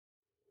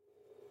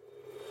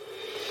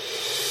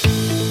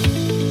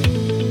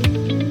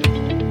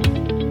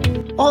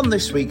On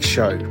this week's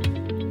show,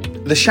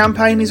 the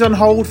champagne is on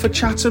hold for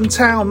Chatham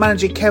Town.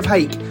 Manager Kev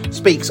Hake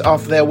speaks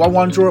after their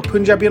 1-1 draw at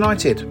Punjab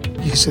United.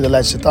 You can see the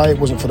lads today, it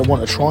wasn't for the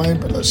want of trying,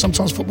 but look,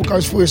 sometimes football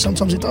goes for you,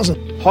 sometimes it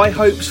doesn't. High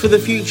hopes for the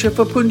future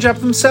for Punjab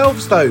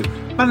themselves though.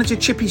 Manager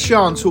Chippy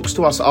Shan talks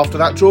to us after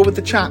that draw with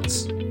the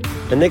Chats.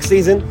 And next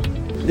season,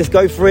 let's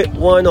go for it.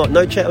 Why not?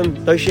 No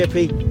Chatham, no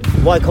Sheppy.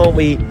 Why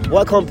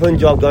can't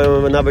Punjab go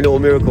on another little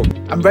miracle?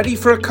 And ready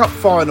for a cup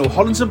final,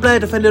 Hollands and Blair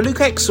defender Luke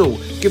Exel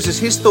gives us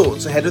his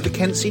thoughts ahead of the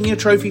Kent Senior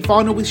Trophy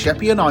final with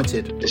Sheppey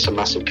United. It's a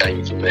massive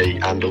game for me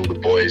and all the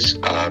boys.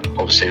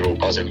 Obviously, we're all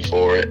buzzing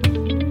for it.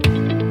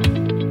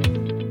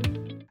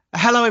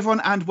 Hello everyone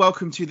and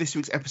welcome to this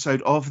week's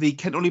episode of the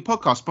Kent Ollie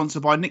podcast,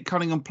 sponsored by Nick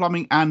Cunningham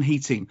Plumbing and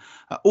Heating.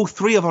 All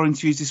three of our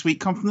interviews this week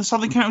come from the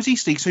Southern Counties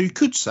East League, so you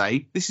could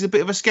say this is a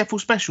bit of a Skeffel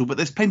special, but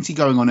there's plenty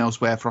going on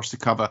elsewhere for us to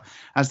cover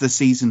as the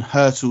season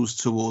hurtles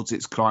towards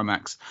its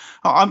climax.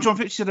 I'm John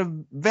Fitch, had a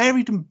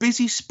varied and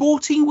busy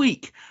sporting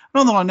week.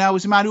 And on the line now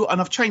is Emmanuel,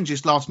 and I've changed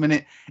this last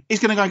minute. He's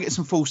going to go and get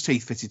some false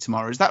teeth fitted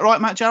tomorrow. Is that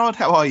right, Matt Gerard?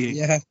 How are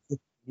you?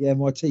 Yeah,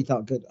 my teeth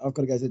aren't good. I've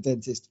got to go to the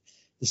dentist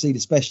to see the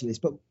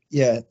specialist, but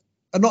yeah.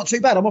 I'm not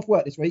too bad. I'm off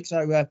work this week,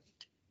 so the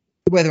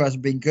weather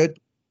hasn't been good,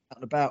 out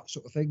and about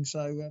sort of thing.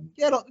 So,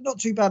 not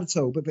too bad at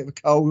all. But a bit of a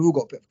cold. We've all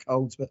got a bit of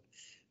colds, but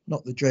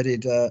not the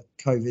dreaded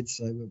COVID.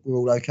 So we're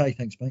all okay.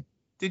 Thanks, mate.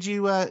 Did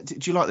you like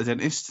the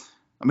dentist?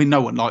 I mean,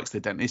 no one likes the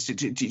dentist.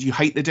 Did you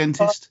hate the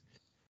dentist?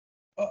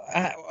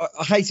 I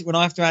hate it when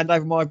I have to hand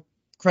over my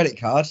credit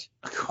card.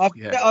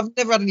 I've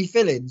never had any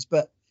fill-ins,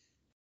 but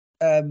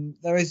they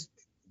always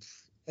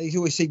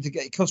seem to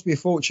it cost me a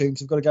fortune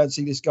because I've got to go and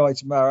see this guy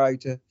tomorrow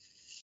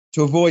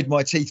to avoid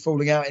my teeth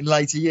falling out in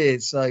later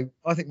years. So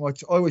I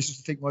always used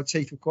to think my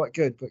teeth were quite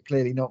good, but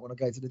clearly not when I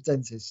go to the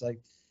dentist. So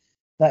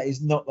that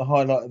is not the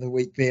highlight of the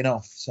week being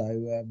off. So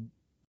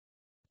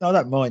no, I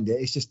don't mind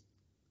it. It's just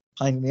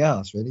a pain in the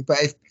arse, really.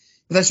 But if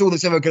that's all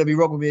that's ever going to be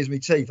wrong with me is my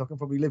teeth, I can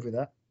probably live with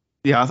that.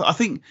 Yeah, I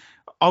think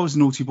I was a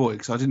naughty boy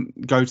because I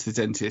didn't go to the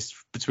dentist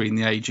between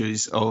the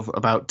ages of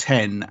about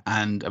 10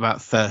 and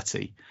about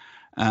 30.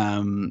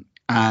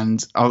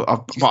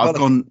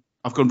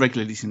 I've gone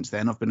regularly since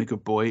then. I've been a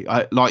good boy.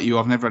 Like you,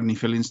 I've never had any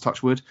fillings,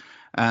 touch wood.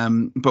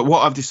 But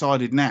what I've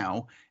decided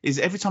now is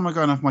every time I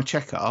go and have my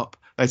checkup,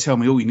 they tell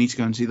me, you need to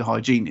go and see the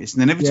hygienist.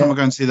 And then every time I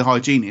go and see the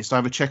hygienist, I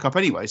have a checkup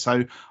anyway.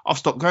 So I've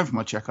stopped going for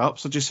my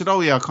checkups. I just said,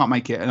 I can't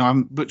make it. And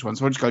I'm booked one.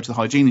 So I just go to the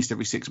hygienist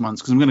every 6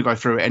 months because I'm going to go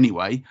through it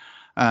anyway.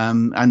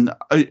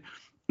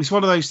 It's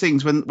one of those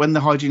things when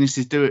the hygienist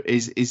is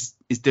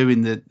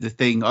doing the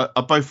thing,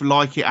 I both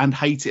like it and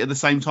hate it at the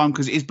same time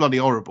because it is bloody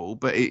horrible,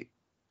 but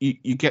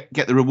you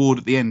get the reward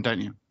at the end, don't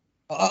you?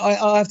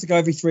 I have to go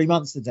every 3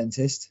 months to the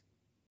dentist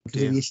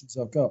because of the issues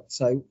I've got.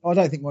 So I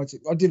don't think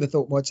I didn't have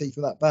thought my teeth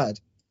were that bad,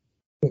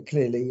 but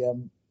clearly a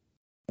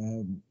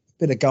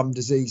bit of gum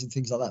disease and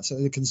things like that. So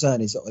the concern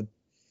is that I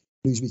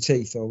lose my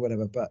teeth or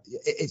whatever. But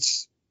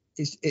it's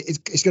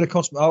going to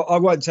cost me. I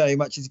won't tell you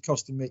how much it's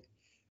costing me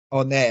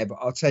on there, but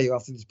I'll tell you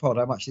after this pod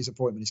how much this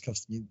appointment is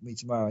costing me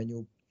tomorrow,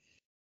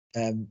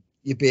 and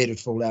your beard would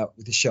fall out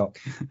with the shock.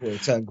 It'll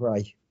turn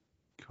grey.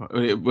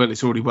 Well,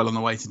 it's already well on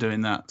the way to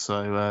doing that,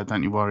 so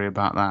don't you worry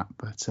about that.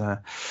 But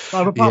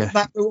apart from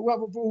that, we're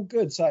all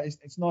good. So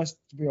it's nice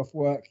to be off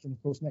work, and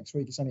of course next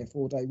week it's only a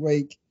 4-day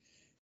week.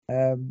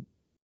 The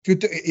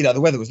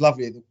weather was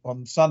lovely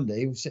on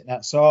Sunday. We were sitting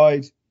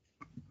outside,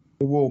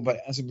 the warm, but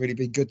it hasn't really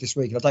been good this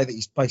week. And I don't think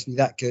it's supposed to be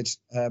that good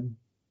the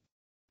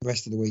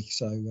rest of the week.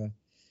 So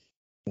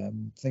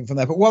thing from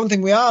there. But one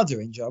thing we are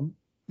doing, John,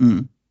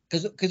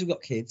 because we've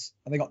got kids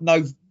and they've got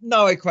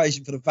no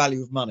equation for the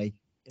value of money.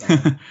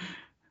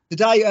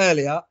 Today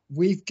earlier,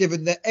 we've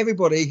given that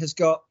everybody has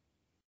got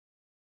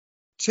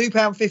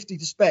 £2.50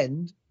 to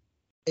spend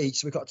each.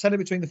 So we've got a tenner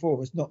between the four of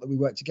us, not that we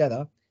work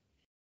together.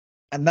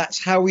 And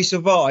that's how we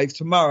survive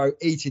tomorrow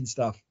eating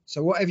stuff.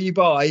 So whatever you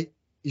buy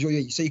is what you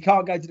eat. So you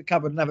can't go to the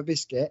cupboard and have a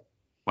biscuit.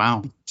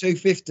 Wow.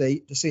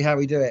 £2.50 to see how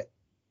we do it.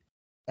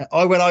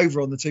 I went over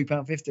on the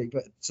 £2.50,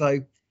 but so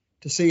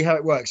to see how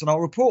it works. And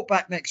I'll report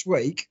back next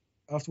week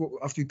after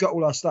we've got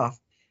all our stuff,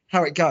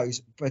 how it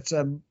goes. But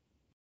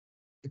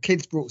the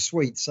kids brought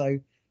sweets, so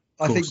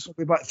I think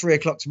probably about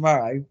 3:00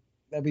 tomorrow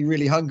they'll be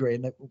really hungry,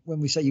 and when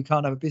we say you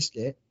can't have a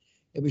biscuit,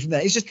 it'll be from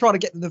there. It's just trying to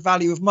get them the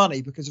value of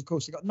money because, of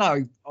course, they've got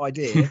no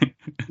idea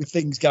with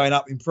things going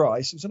up in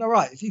price. So, all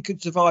right, if you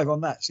could survive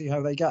on that, see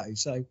how they go.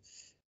 So,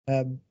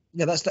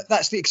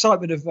 that's the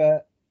excitement of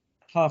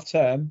half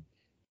term.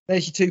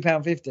 There's your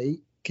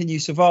 £2.50. Can you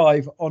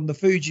survive on the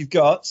food you've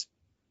got,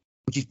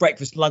 which is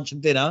breakfast, lunch,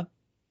 and dinner?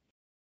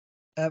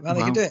 And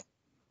they can do it.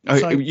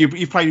 So,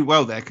 you've played it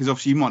well there because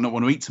obviously you might not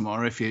want to eat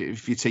tomorrow if your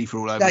teeth are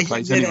all over the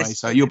place anyway,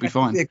 so you'll be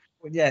fine.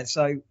 Yeah,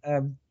 so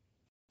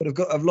but I've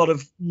got a lot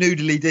of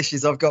noodly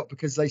dishes I've got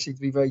because they seem to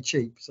be very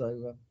cheap.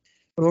 So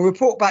but we'll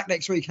report back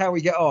next week how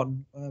we get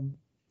on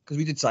because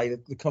we did say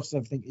that the cost of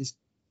everything is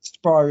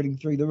spiralling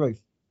through the roof.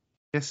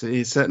 Yes,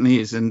 it certainly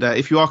is. And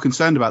if you are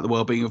concerned about the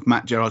well-being of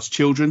Matt Gerrard's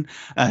children,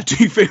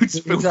 do feel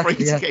free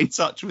to get in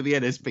touch with the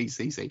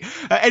NSPCC.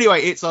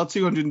 Anyway, it's our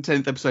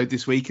 210th episode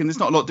this week, and there's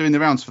not a lot doing the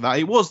rounds for that.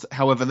 It was,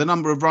 however, the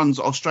number of runs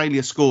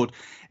Australia scored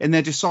in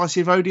their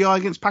decisive ODI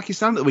against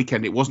Pakistan at the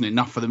weekend. It wasn't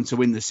enough for them to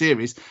win the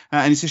series,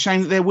 and it's a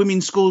shame that their women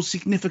scored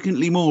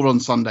significantly more on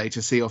Sunday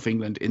to see off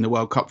England in the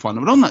World Cup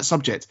final. But on that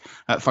subject,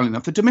 funnily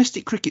enough, the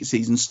domestic cricket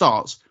season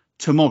starts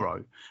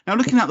tomorrow. Now,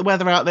 looking at the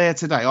weather out there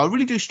today, I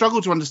really do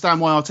struggle to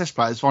understand why our test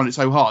players find it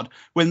so hard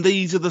when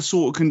these are the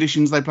sort of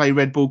conditions they play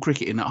red ball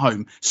cricket in at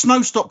home.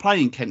 Snow stopped play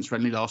in Kent's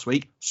friendly last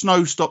week.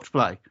 Snow stopped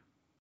play.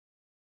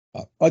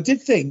 I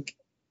did think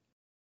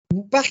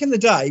back in the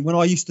day when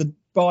I used to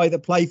buy the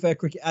Playfair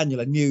Cricket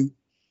Annual and knew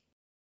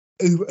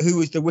who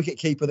was the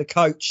wicketkeeper, the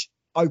coach,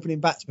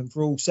 opening batsman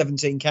for all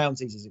 17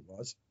 counties as it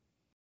was.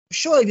 I'm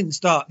sure they didn't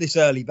start this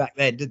early back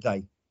then, did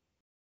they?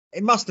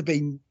 It must have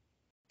been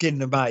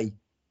beginning of May.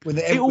 When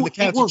the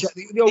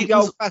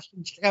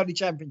old-fashioned county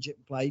championship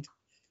played.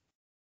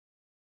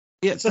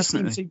 Yeah,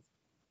 definitely.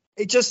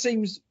 It just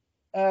seems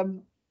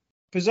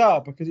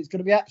bizarre because it's going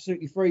to be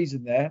absolutely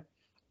freezing there.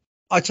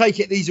 I take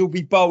it these will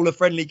be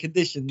bowler-friendly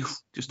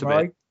conditions. Just a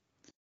bit.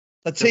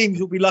 The teams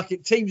will be lucky.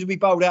 Teams will be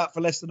bowled out for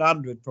less than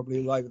 100,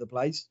 probably all over the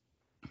place.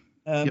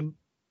 It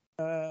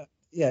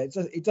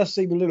does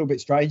seem a little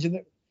bit strange, and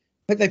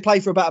I think they play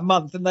for about a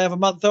month and they have a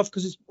month off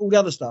because it's all the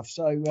other stuff.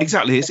 So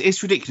exactly,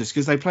 it's ridiculous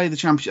because they play the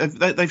championship.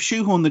 They've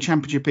shoehorned the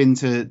championship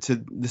into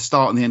the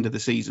start and the end of the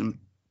season,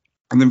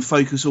 and then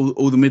focus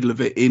all the middle of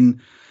it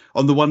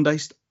on the one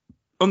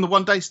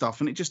day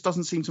stuff, and it just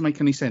doesn't seem to make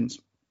any sense.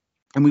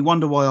 And we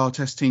wonder why our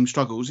test team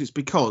struggles. It's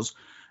because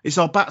it's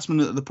our batsmen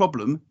that are the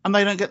problem, and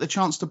they don't get the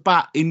chance to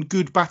bat in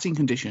good batting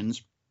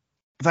conditions.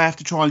 They have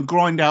to try and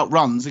grind out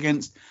runs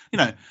against,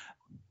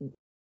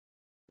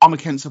 I'm a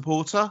Kent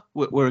supporter.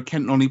 We're a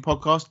Kent Nonny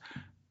podcast.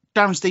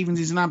 Darren Stevens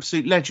is an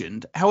absolute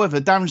legend.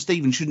 However, Darren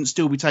Stevens shouldn't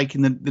still be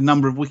taking the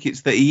number of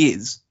wickets that he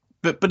is.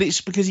 But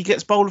it's because he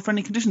gets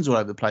bowler-friendly conditions all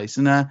over the place,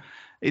 and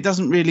it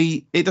doesn't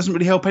really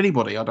help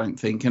anybody, I don't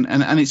think.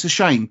 And it's a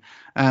shame.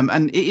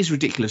 And it is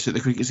ridiculous that the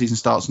cricket season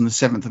starts on the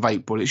 7th of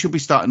April. It should be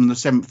starting on the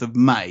 7th of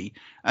May,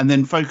 and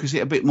then focus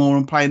it a bit more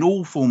on playing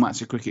all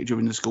formats of cricket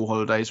during the school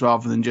holidays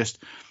rather than just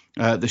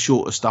the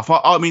shorter stuff.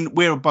 I mean,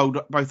 we're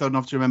both old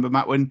enough to remember,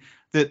 Matt, when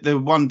the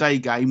one-day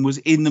game was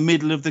in the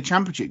middle of the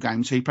championship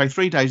game. So you play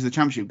 3 days of the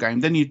championship game,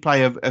 then you'd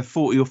play a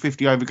 40 or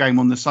 50 over game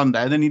on the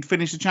Sunday, and then you'd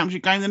finish the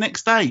championship game the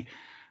next day.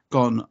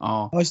 Gone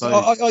are I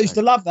used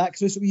to love that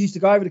because we used to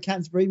go over to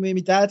Canterbury, me and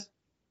my dad,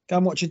 go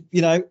and watch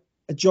a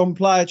John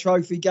Player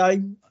Trophy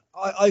game.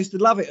 I used to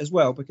love it as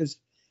well because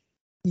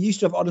you used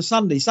to have on a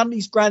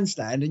Sunday's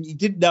grandstand, and you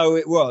didn't know who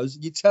it was.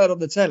 You turn on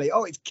the telly,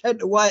 it's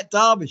Kent away at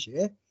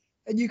Derbyshire,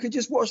 and you could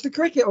just watch the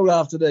cricket all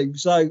afternoon.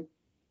 So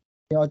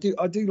yeah,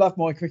 I do love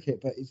my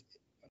cricket, but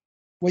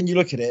when you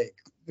look at it,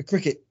 the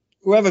cricket,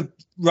 whoever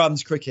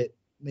runs cricket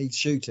needs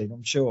shooting,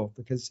 I'm sure,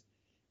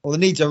 there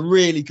needs a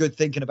really good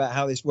thinking about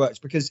how this works,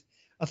 because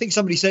I think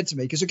somebody said to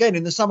me, because again,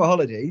 in the summer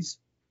holidays,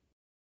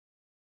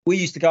 we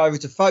used to go over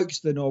to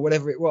Folkestone or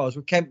whatever it was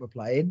where Kent were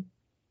playing,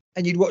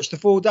 and you'd watch the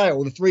 4-day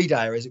or the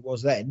 3-dayer as it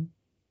was then.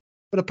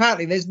 But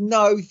apparently there's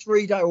no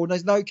 3-day or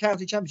there's no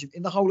county championship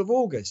in the whole of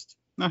August.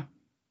 No.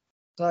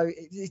 So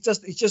it's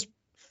just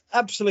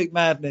absolute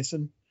madness.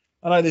 And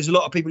I know there's a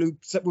lot of people who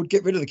would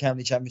get rid of the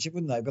county championship,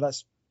 wouldn't they? But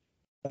that's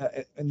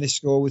in this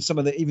score with some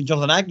of even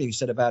Jonathan Agnew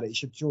said about it. He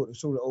should sort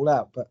it all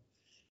out. But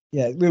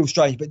yeah, real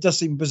strange, but it does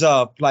seem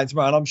bizarre playing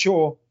tomorrow. And I'm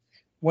sure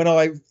when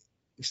I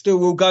still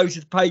will go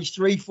to page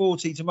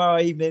 340 tomorrow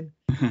evening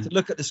to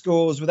look at the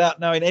scores without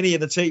knowing any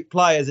of the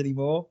players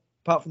anymore,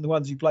 apart from the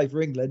ones who play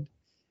for England,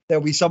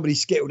 there'll be somebody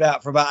skittled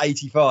out for about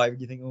 85.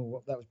 And you think,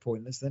 that was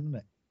pointless then, isn't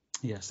it?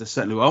 Yes, there's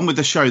certainly well. On with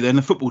the show then,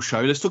 the football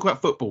show. Let's talk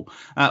about football.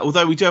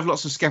 Although we do have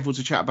lots of scaffold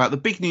to chat about, the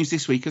big news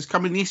this week has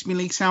come in the Eastern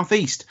League South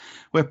East,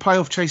 where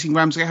playoff chasing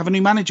Ramsgate have a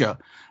new manager.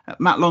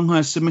 Matt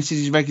Longhurst submitted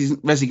his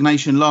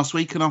resignation last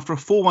week, and after a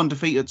 4-1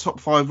 defeat at top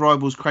 5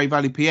 rivals Cray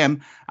Valley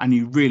PM, and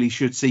you really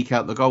should seek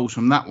out the goals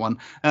from that one,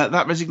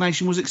 that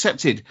resignation was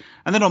accepted.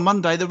 And then on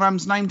Monday, the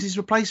Rams named his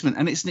replacement,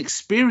 and it's an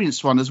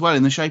experienced one as well,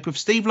 in the shape of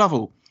Steve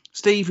Lovell.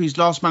 Steve, whose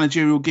last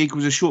managerial gig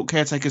was a short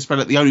caretaker spell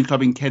at the only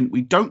club in Kent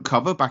we don't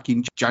cover back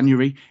in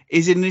January,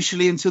 is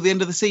initially until the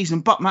end of the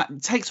season. But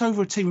Matt takes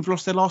over a team who've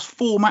lost their last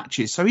 4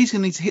 matches, so he's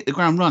going to need to hit the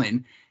ground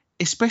running,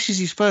 especially as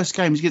his first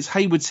game is against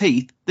Haywards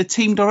Heath, the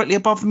team directly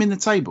above them in the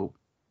table.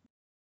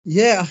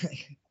 Yeah,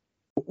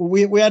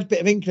 we had a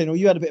bit of inkling, or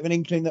you had a bit of an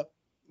inkling that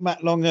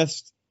Matt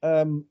Longhurst,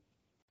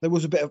 there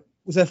was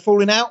there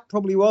falling out?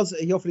 Probably was.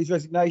 He offered his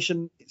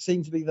resignation. It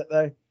seemed to be that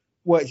they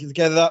worked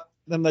together.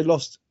 Then they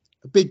lost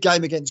a big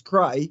game against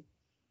Cray.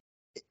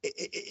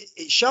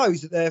 It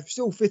shows that they're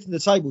still 5th in the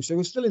table, so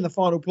we're still in the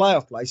final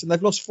playoff place, and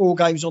they've lost 4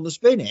 games on the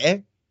spin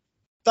here.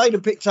 They'd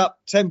have picked up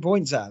 10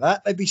 points out of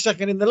that. They'd be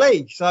second in the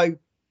league. So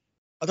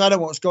I don't know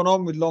what's gone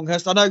on with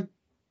Longhurst. I know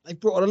they've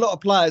brought on a lot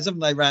of players, haven't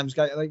they,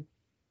 Ramsgate?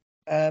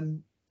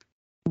 From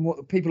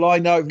what people I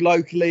know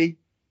locally,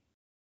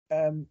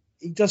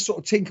 he does sort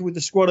of tinker with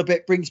the squad a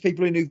bit, brings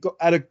people in who've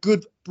had a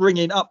good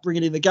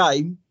upbringing in the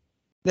game,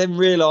 then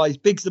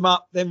bigs them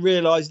up, then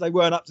realised they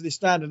weren't up to this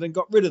standard and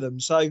got rid of them.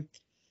 So,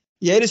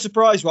 yeah, it is a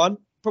surprise one.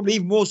 Probably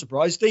even more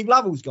surprised, Steve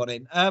Lovell's gone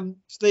in.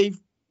 Steve,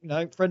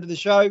 friend of the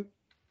show.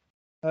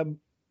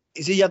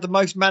 Has he had the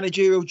most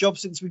managerial job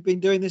since we've been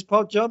doing this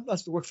pod, John?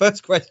 That's the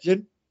first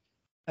question.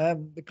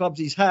 The clubs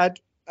he's had.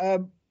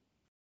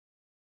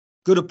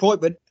 Good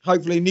appointment.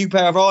 Hopefully a new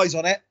pair of eyes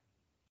on it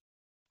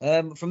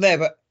from there.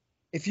 But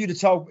if you'd have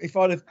told,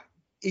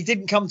 he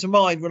didn't come to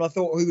mind when I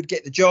thought who would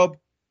get the job.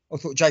 I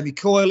thought Jamie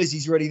Coyle, as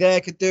he's already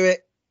there, could do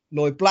it.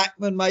 Lloyd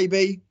Blackman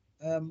maybe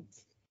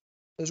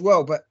as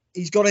well. But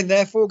he's got in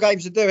there 4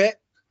 games to do it.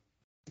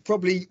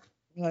 Probably,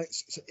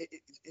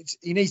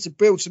 he needs to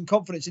build some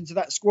confidence into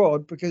that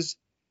squad because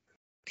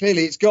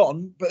clearly it's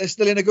gone, but they're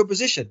still in a good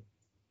position.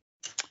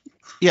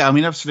 Yeah, I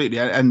mean, absolutely.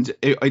 And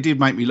it did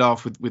make me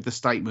laugh with the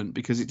statement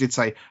because it did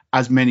say,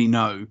 as many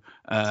know,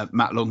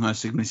 Matt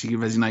Longhurst significant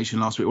resignation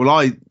last week. Well,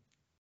 I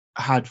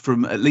had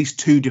from at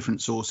least 2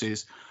 different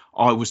sources,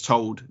 I was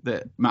told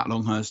that Matt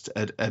Longhurst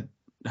had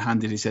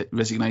handed his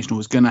resignation or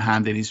was going to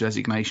hand in his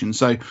resignation.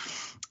 So,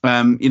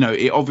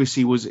 it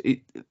obviously was,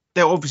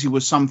 there obviously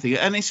was something.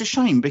 And it's a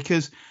shame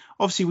because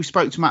obviously we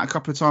spoke to Matt a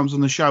couple of times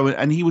on the show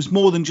and he was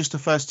more than just a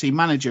first team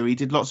manager. He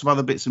did lots of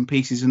other bits and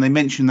pieces and they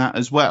mentioned that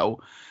as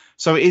well.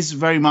 So it is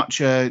very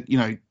much a,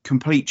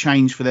 complete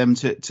change for them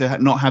to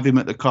not have him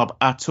at the club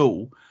at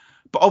all.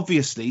 But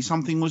obviously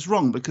something was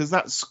wrong because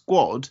that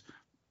squad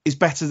is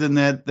better than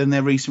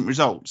their recent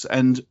results.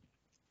 And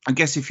I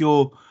guess if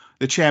you're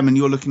the chairman,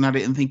 you're looking at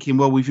it and thinking,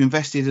 well, we've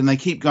invested and they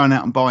keep going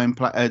out and buying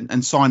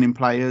and signing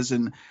players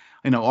and,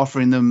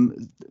 offering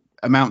them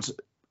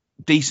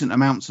decent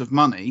amounts of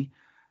money.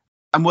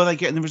 And were they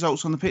getting the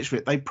results on the pitch for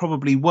it? They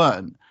probably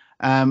weren't.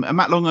 And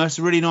Matt Longhurst,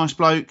 a really nice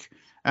bloke.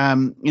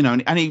 And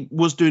he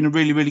was doing a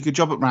really, really good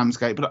job at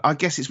Ramsgate. But I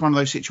guess it's one of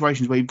those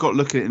situations where you've got to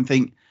look at it and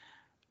think,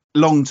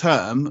 long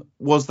term,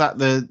 was that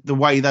the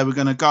way they were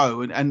going to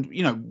go? And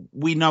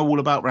we know all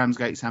about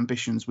Ramsgate's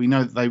ambitions. We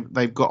know that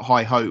they've got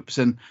high hopes.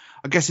 And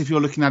I guess if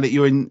you're looking at it,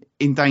 you're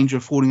in danger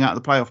of falling out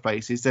of the playoff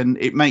places, then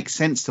it makes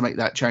sense to make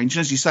that change.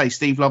 And as you say,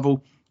 Steve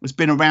Lovell has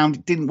been around.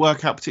 It didn't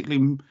work out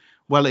particularly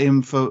well at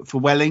him for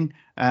Welling.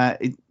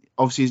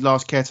 Obviously, his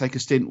last caretaker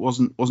stint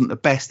wasn't the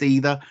best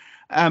either.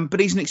 But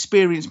he's an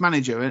experienced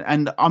manager,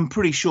 and I'm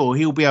pretty sure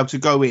he'll be able to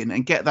go in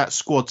and get that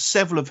squad,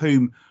 several of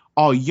whom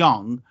are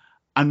young,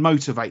 and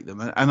motivate them.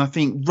 And I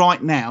think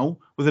right now,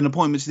 with an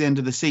appointment to the end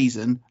of the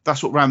season,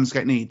 that's what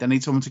Ramsgate need. They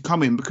need someone to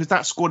come in because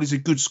that squad is a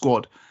good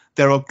squad.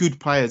 There are good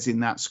players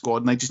in that squad,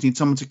 and they just need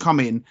someone to come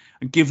in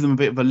and give them a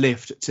bit of a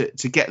lift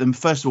to get them,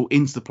 first of all,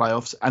 into the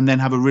playoffs and then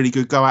have a really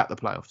good go at the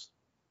playoffs.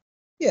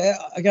 Yeah,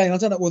 again, I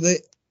don't know. Well,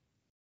 the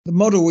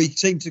model we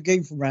seemed to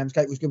gain from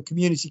Ramsgate was a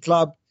community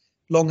club.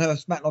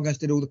 Matt Longhurst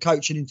did all the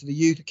coaching into the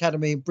youth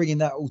academy and bringing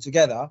that all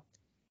together.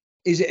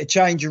 Is it a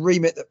change, a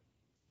remit that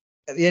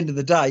at the end of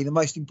the day, the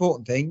most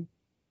important thing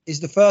is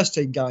the first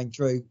team going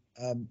through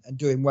and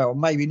doing well,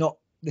 maybe not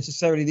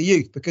necessarily the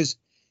youth, because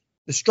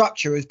the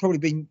structure has probably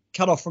been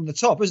cut off from the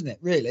top, isn't it,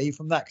 really,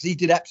 from that? Because he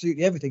did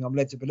absolutely everything, I'm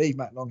led to believe,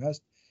 Matt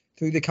Longhurst,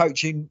 through the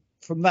coaching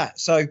from that.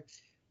 So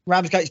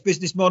Ramsgate's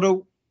business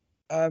model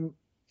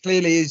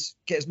clearly is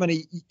get as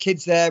many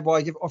kids there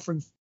by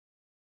offering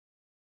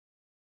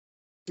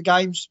the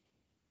games.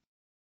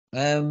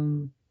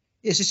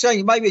 It's a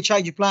shame, maybe a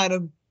change of plan.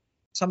 And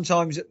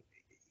sometimes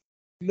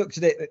looked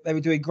at it, they were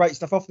doing great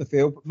stuff off the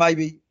field, but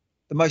maybe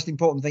the most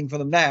important thing for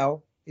them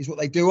now is what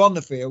they do on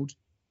the field,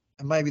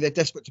 and maybe they're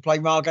desperate to play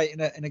Margate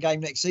in a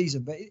game next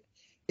season. But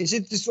it's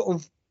this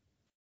sort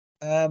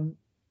of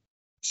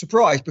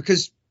surprise,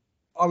 because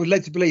I was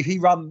led to believe he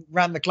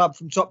ran the club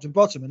from top to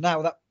bottom, and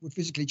now that would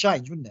physically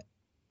change, wouldn't it?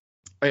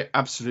 It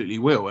absolutely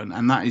will,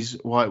 and that is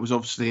why it was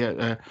obviously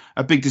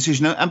a big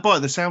decision. And by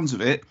the sounds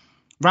of it,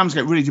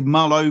 Ramsgate really did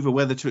mull over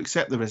whether to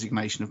accept the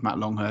resignation of Matt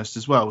Longhurst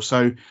as well.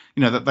 So,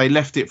 that they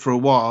left it for a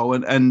while.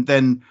 And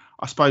then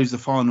I suppose the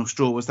final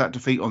straw was that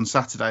defeat on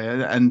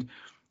Saturday. And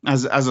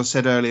as I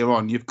said earlier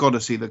on, you've got to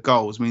see the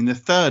goals. I mean, the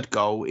third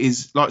goal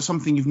is like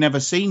something you've never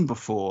seen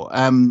before.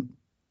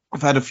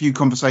 I've had a few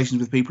conversations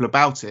with people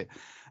about it.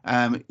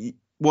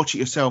 Watch it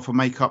yourself and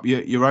make up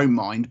your own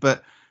mind.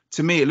 But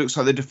to me, it looks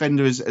like the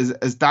defender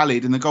has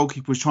dallied and the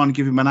goalkeeper was trying to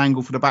give him an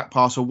angle for the back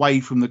pass away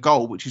from the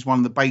goal, which is one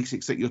of the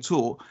basics that you're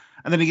taught.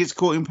 And then he gets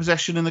caught in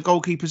possession and the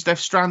goalkeeper's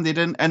left stranded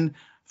and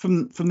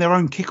from their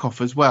own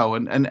kickoff as well.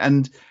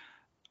 And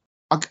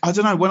I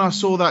don't know, when I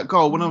saw that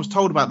goal, when I was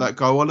told about that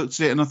goal, I looked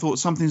at it and I thought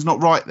something's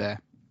not right there.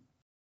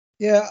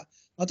 Yeah,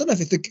 I don't know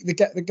if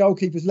the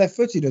goalkeeper's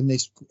left-footed in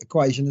this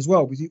equation as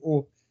well,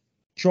 or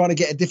trying to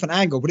get a different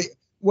angle. But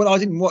when I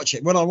didn't watch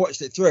it, when I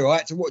watched it through, I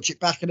had to watch it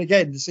back and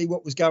again to see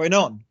what was going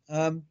on.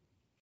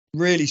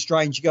 Really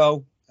strange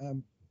goal.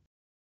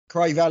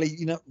 Cray Valley,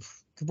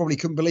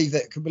 couldn't believe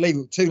it.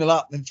 2-0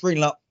 up, then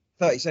 3-0 up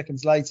 30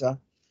 seconds later.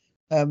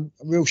 A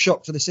real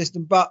shock to the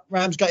system. But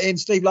Ramsgate in,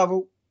 Steve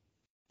Lovell,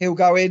 he'll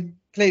go in.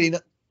 Clearly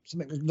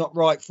something was not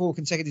right. 4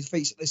 consecutive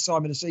defeats at this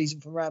time of the season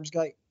for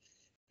Ramsgate.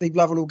 Steve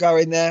Lovell will go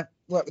in there.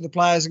 work with the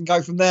players and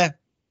go from there.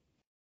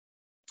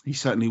 He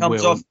certainly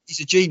Comes will. off, he's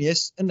a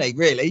genius, isn't he,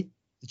 really,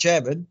 the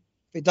chairman?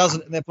 If it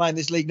doesn't and they're playing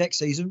this league next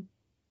season,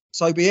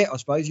 so be it, I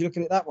suppose. You look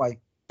at it that way.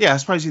 Yeah, I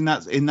suppose in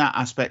that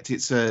aspect,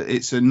 it's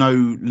a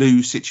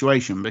no-lose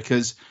situation,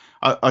 because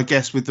I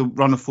guess with the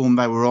run of form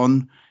they were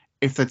on,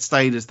 if they'd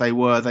stayed as they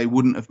were, they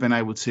wouldn't have been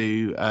able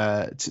to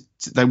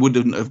they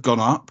wouldn't have gone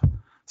up.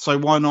 So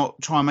why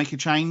not try and make a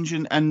change?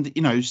 And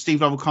you know,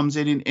 Steve Lovell comes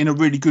in a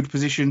really good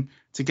position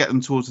to get them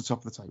towards the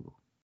top of the table.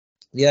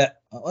 Yeah,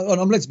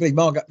 I'm led to believe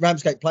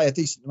Ramsgate play a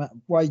decent amount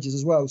of wages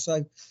as well.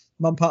 So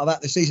one part of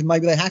that this season,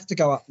 maybe they have to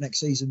go up next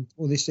season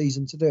or this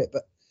season to do it.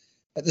 But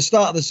at the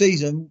start of the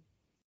season,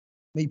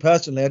 me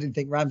personally, I didn't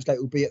think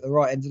Ramsgate would be at the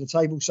right end of the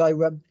table.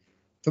 So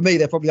for me,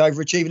 they're probably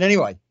overachieving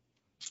anyway.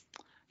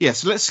 Yeah,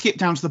 so let's skip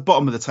down to the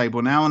bottom of the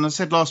table now. And I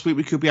said last week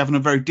we could be having a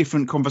very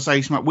different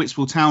conversation about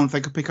Whitstable Town if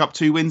they could pick up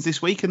 2 wins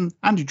this week. And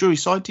Andrew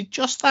Drury's side did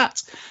just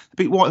that.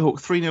 They beat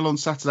Whitehawk 3-0 on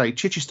Saturday,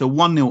 Chichester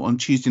 1-0 on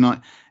Tuesday night.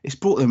 It's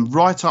brought them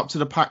right up to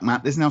the pack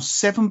map. There's now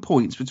 7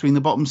 points between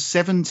the bottom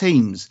 7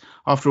 teams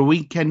after a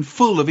weekend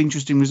full of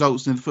interesting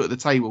results near the foot of the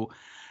table.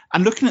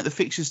 And looking at the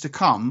fixtures to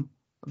come,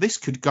 this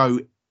could go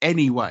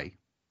any way.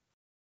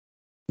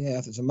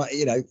 Yeah,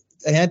 you know,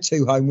 they had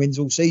 2 home wins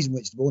all season,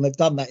 Whitstable, and they've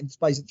done that in the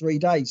space of 3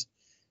 days.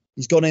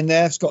 He's gone in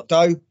there, Scott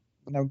Doe, you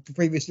know,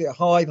 previously at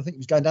Hythe. I think he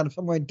was going down to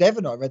somewhere in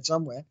Devon, I read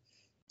somewhere.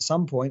 At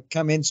some point,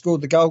 come in,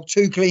 scored the goal,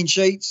 2 clean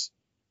sheets.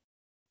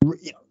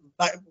 You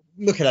know,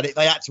 looking at it,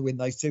 they had to win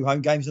those 2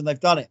 home games, and they've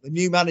done it. The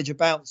new manager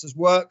bounce has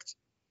worked,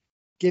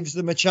 gives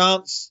them a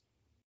chance.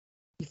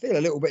 You feel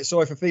a little bit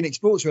sorry for Phoenix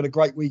Sports, who had a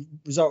great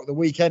result at the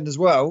weekend as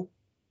well.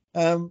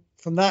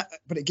 From that,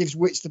 but it gives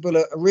Whitstable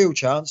a real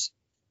chance.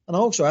 And I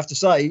also have to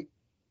say,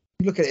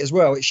 look at it as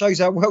well, it shows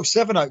how well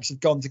Sevenoaks have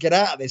gone to get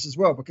out of this as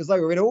well, because they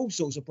were in all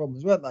sorts of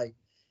problems, weren't they?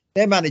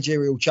 Their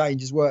managerial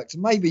change has worked,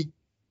 and maybe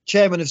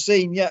chairman have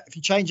seen, if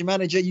you change a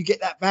manager, you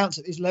get that bounce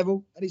at this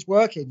level, and it's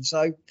working.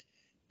 So,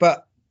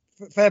 but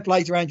fair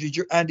play to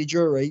Andy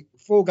Drury,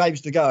 4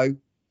 games to go.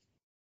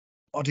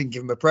 I didn't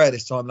give him a prayer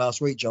this time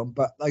last week, John,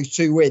 but those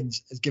 2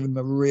 wins has given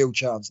them a real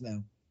chance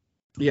now.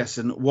 Yes,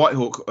 and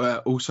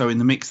Whitehawk also in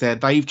the mix there.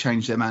 They've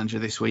changed their manager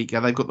this week.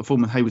 They've got the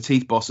former Hayward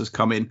Heath boss has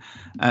come in.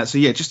 So,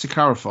 just to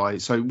clarify,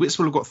 so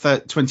Whitstable have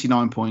got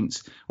 29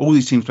 points. All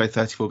these teams played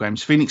 34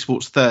 games. Phoenix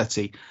Sports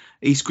 30,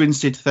 East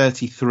Grinstead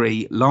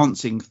 33,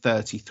 Lancing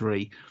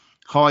 33,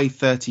 Hythe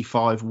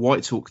 35,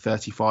 Whitehawk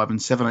 35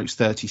 and Sevenoaks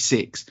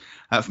 36.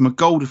 From a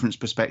goal difference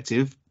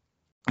perspective,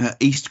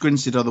 East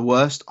Grinstead are the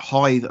worst,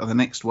 Hythe are the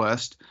next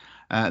worst.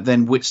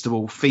 Then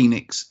Whitstable,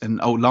 Phoenix and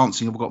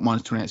Lancing have got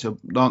 -28. So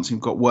Lancing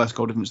have got worse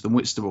goal difference than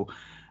Whitstable.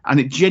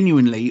 And it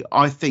genuinely,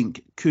 I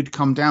think, could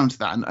come down to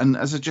that. And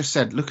as I just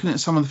said, looking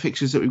at some of the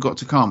fixtures that we've got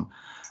to come,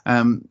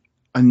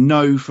 I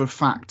know for a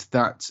fact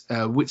that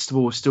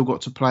Whitstable have still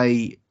got to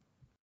play.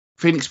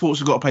 Phoenix Sports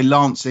have got to play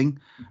Lancing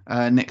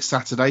next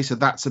Saturday. So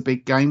that's a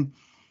big game.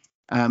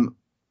 And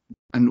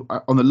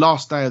on the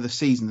last day of the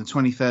season, the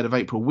 23rd of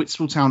April,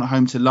 Whitstable Town at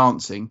home to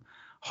Lancing,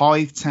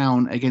 Hythe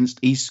Town against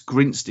East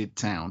Grinstead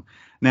Town.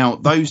 Now,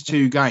 those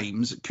 2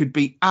 games could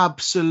be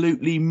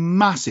absolutely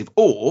massive.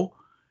 Or,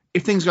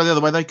 if things go the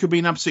other way, they could be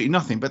absolutely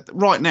nothing. But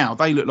right now,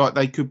 they look like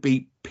they could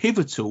be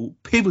pivotal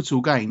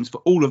games for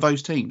all of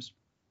those teams.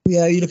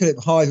 Yeah, you look at it,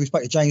 Hythe, we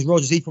spoke to James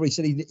Rogers. He probably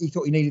said he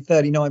thought he needed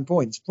 39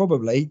 points.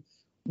 Probably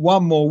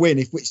 1 more win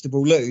if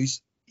Whitstable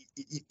lose.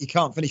 You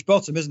can't finish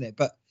bottom, isn't it?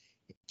 But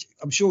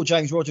I'm sure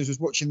James Rogers was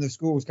watching the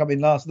scores come in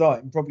last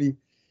night and probably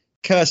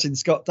cursing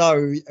Scott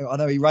Doe. I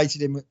know he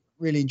rated him,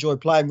 really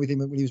enjoyed playing with him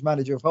when he was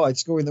manager of Hythe,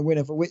 scoring the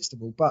winner for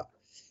Whitstable. But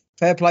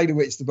fair play to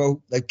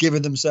Whitstable, they've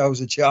given themselves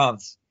a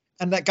chance.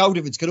 And that goal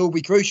difference could all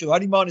be crucial.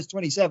 Only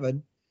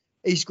 -27,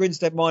 East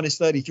Grinstead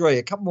 -33.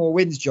 A couple more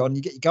wins, John,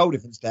 you get your goal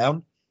difference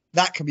down.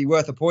 That can be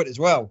worth a point as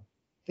well.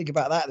 Think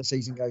about that as the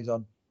season goes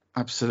on.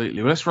 Absolutely.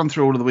 Well, let's run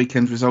through all of the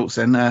weekend's results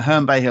then.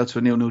 Herne Bay held to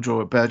a 0-0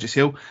 draw at Burgess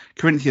Hill.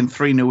 Corinthian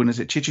 3-0 winners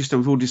at Chichester.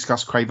 We've all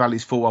discussed Cray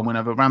Valley's 4-1 win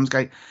over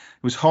Ramsgate.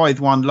 It was Hythe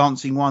 1,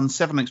 Lancing 1,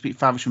 Sevenoaks beat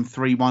Faversham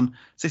 3-1.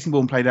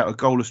 Sittingbourne played out a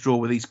goalless draw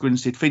with East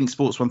Grinstead. Phoenix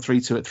Sports won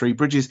 3-2 at Three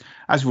Bridges.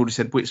 As we've already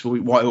said, Whitstable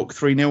beat Whitehawk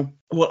 3-0.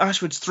 Well,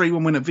 Ashford's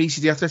 3-1 win at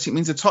VCD Athletic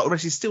means the title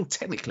race is still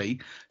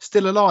technically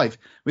still alive,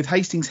 with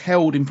Hastings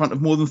held in front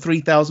of more than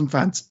 3,000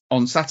 fans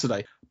on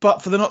Saturday.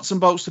 But for the nuts and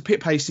bolts to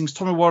pip Hastings,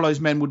 Tommy Warlow's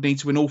men would need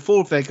to win all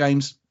 4 of their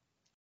games.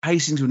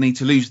 Hastings would need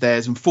to lose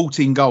theirs, and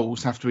 14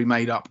 goals have to be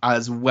made up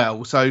as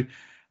well. So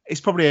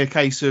it's probably a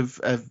case of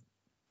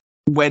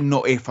when,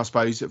 not if, I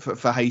suppose,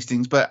 for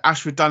Hastings. But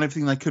Ashford done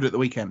everything they could at the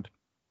weekend.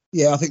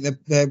 Yeah, I think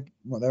they're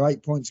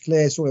 8 points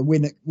clear. So a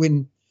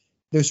win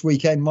this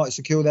weekend might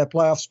secure their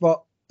playoff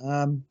spot.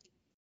 Do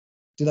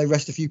they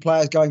rest a few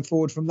players going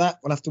forward from that?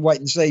 We'll have to wait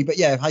and see. But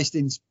yeah,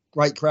 Hastings,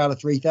 great crowd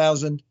of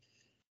 3,000.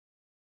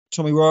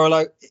 Tommy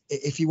Warlow,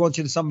 if you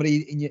wanted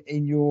somebody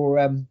in your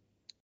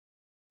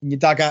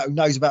dugout who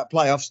knows about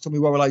playoffs, Tommy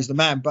Warlow's the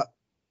man. But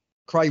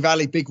Cray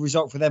Valley, big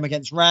result for them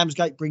against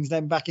Ramsgate, brings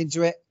them back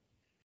into it.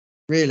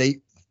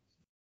 Really,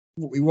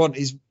 what we want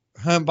is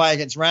Herne Bay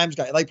against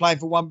Ramsgate. Are they playing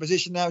for one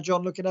position now,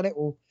 John, looking at it?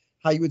 Or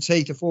Haywards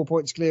Heath are 4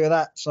 points clear of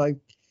that. So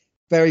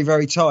very,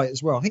 very tight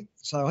as well. I think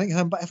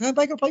Herne Bay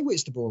going to play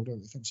Whitstable,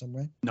 don't you think,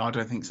 somewhere? No, I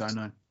don't think so,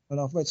 no. And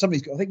I've heard I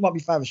think it might be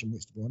Faversham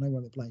Whitstable. I know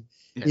when they play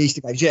Yeah. the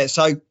Easter games. Yeah,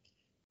 so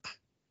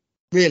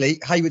really,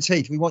 Haywards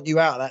Heath, we want you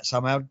out of that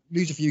somehow.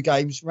 Lose a few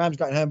games.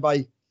 Ramsgate and Herne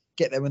Bay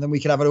get them, and then we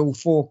can have it all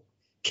 4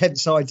 Kent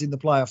sides in the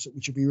playoffs,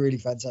 which would be really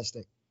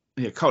fantastic.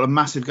 Yeah, a couple of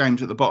massive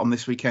games at the bottom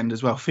this weekend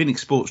as well.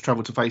 Phoenix Sports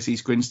travel to face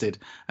East Grinstead.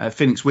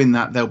 Phoenix win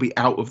that, they'll be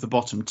out of the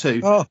bottom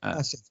 2. Oh,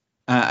 that's it.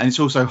 And it's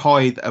also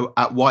Hythe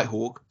at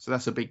Whitehawk, so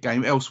that's a big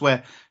game.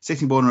 Elsewhere,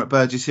 Sittingbourne are at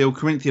Burgess Hill,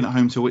 Corinthian at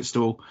home to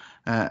Whitstable,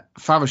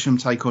 Faversham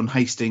take on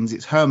Hastings,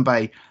 it's Herne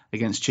Bay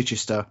against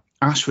Chichester,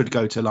 Ashford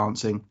go to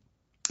Lancing.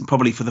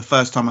 Probably for the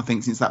first time, I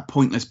think, since that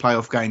pointless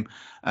playoff game,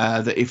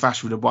 that if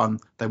Ashford had won,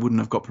 they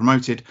wouldn't have got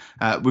promoted.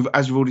 As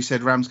we've already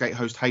said, Ramsgate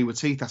host Haywards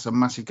Heath. That's a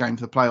massive game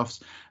for the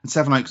playoffs. And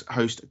Sevenoaks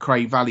host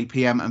Cray Valley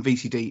PM, and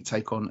VCD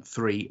take on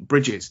Three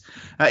Bridges.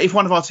 If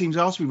one of our teams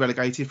are to be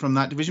relegated from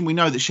that division, we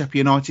know that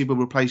Sheffield United will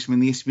replace them in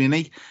the Isthmian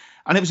League.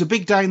 And it was a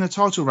big day in the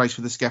title race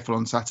for the Scaffle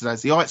on Saturday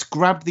as the Ites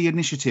grabbed the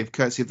initiative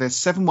courtesy of their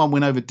 7-1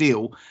 win over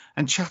Deal,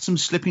 and Chatham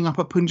slipping up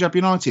at Punjab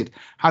United.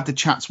 Had the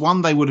Chats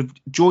won, they would have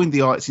joined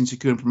the Ites in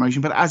securing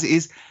promotion, but as it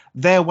is,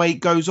 their wait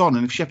goes on,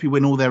 and if Sheffield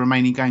win all their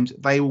remaining games,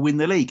 they will win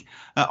the league.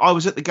 I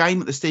was at the game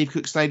at the Steve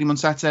Cook Stadium on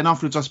Saturday, and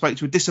afterwards I spoke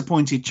to a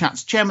disappointed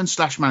Chats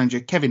chairman/manager,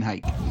 Kevin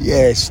Hake.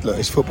 Yeah,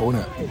 it's football,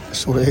 isn't it?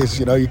 That's all it is.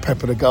 You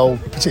pepper the goal,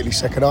 particularly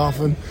second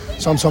half, and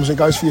sometimes it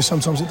goes for you,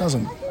 sometimes it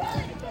doesn't.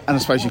 And I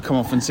suppose you've come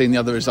off and seen the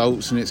other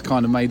results, and it's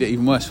kind of made it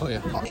even worse for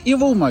you.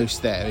 You're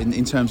almost there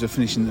in terms of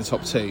finishing the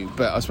top 2,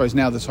 but I suppose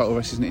now the title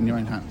race isn't in your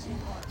own hands.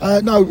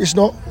 No, it's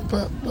not.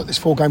 But look, there's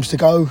 4 games to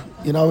go,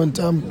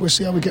 and we'll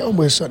see how we get on.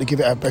 We'll certainly give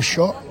it our best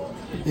shot.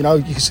 You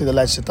can see the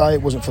lads today.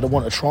 It wasn't for the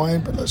want of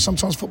trying, but look,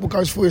 sometimes football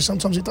goes for you,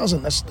 sometimes it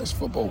doesn't. That's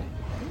football.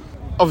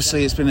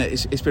 Obviously, it's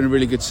been a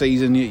really good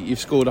season. You've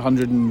scored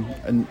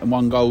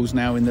 101 goals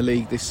now in the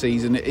league this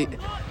season.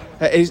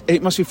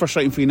 It must be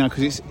frustrating for you now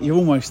because you're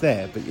almost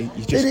there, but you're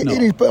just not.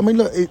 It is, but I mean,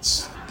 look,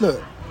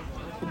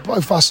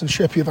 both us and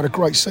Sheffield have had a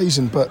great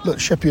season, but look,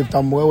 Sheffield have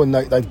done well and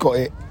they've got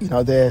it,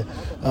 they're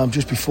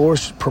just before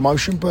us,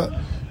 promotion, but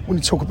when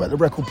you talk about the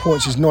record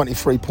points, it's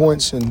 93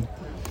 points and,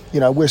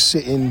 we're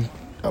sitting,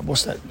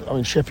 what's that, I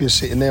mean, Sheffield's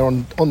sitting there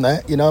on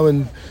that,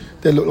 and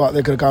they look like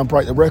they're going to go and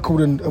break the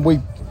record and we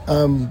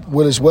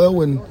will as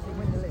well, and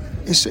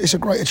it's a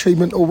great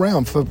achievement all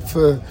round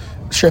for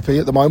Sheffield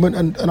at the moment,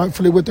 and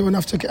hopefully we'll do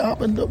enough to get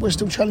up and we're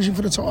still challenging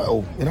for the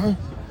title,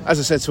 As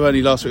I said to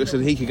Ernie last week, I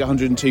said he could get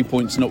 102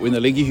 points and not win the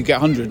league. You could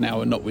get 100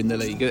 now and not win the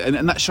league.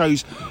 And that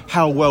shows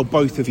how well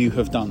both of you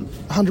have done.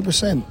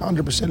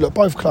 100%. Look,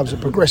 both clubs are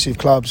progressive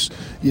clubs.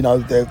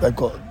 They've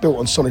got built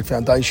on solid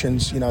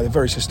foundations. They're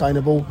very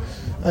sustainable.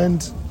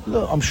 And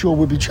look, I'm sure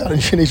we'll be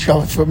challenging each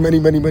other for many,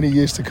 many, many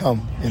years to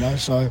come.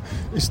 So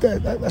it's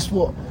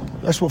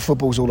that's what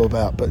football's all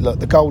about. But look,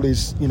 the goal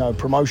is,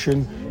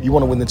 promotion. You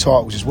want to win the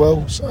titles as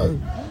well. So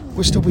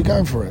we'll still be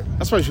going for it.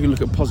 I suppose we can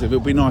look at positive. It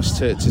would be nice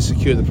to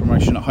secure the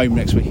promotion at home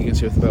next week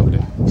against Youth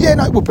Belvedere. Yeah,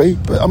 no, it would be.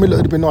 But I mean, look,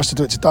 it'd be nice to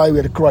do it today. We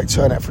had a great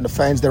turnout from the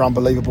fans. They're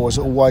unbelievable as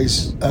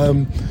always.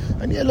 And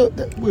yeah, look,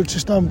 we'll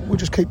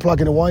just keep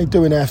plugging away,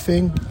 doing our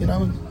thing,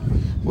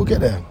 and we'll get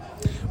there.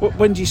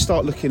 When do you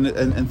start looking at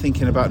and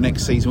thinking about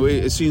next season?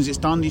 As soon as it's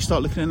done, do you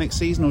start looking at next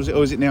season,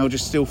 or is it now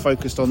just still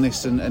focused on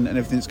this and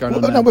everything that's going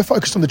on now? No, we're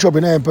focused on the job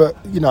in hand, but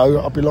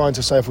I'd be lying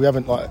to say if we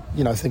haven't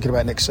thinking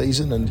about next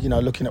season and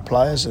looking at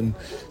players and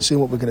seeing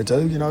what we're going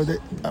to do.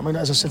 I mean,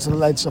 as I said to the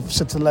lads, at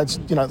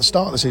the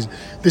start of the season,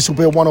 this will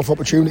be a one-off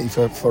opportunity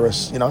for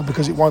us,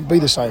 because it won't be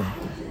the same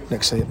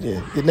next season.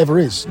 Yeah, it never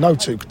is. No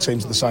 2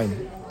 teams are the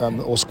same,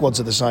 or squads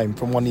are the same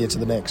from one year to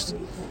the next.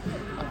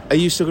 Are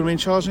you still going to be in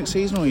charge next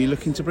season, or are you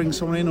looking to bring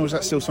someone in, or is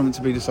that still something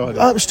to be decided?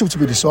 It's still to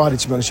be decided,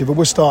 to be honest with you. But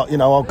we'll start,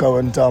 I'll go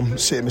and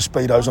sit in my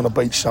Speedos on a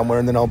beach somewhere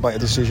and then I'll make a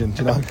decision,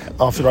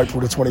 after April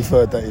the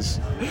 23rd, that is.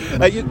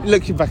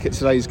 Looking back at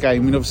today's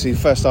game, I mean, obviously, the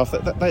first half,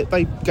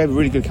 they gave a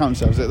really good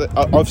account of themselves.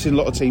 I've seen a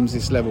lot of teams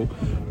this level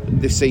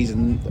this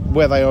season,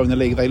 where they are in the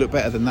league, they look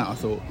better than that, I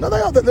thought. No,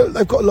 they are.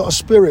 They've got a lot of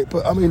spirit,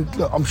 but, I mean,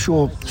 look, I'm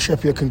sure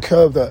Sheffield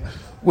concur that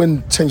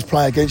when teams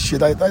play against you,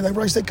 they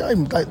raise their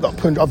game.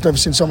 I've never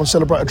seen someone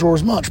celebrate a draw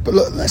as much. But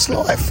look, that's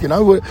life,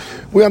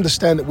 We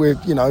understand that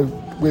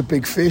we're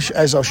big fish,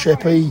 as are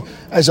Sheppey,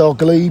 as are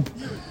Glebe,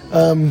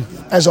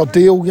 as are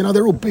Deal.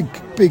 They're all big,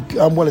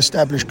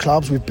 well-established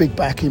clubs with big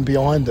backing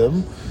behind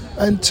them,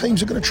 and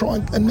teams are going to try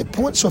and nick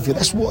points off you.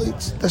 That's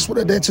what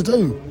they're there to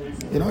do.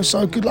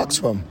 So good luck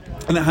to them.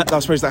 And I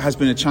suppose that has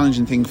been a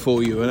challenging thing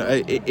for you,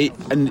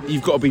 and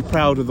you've got to be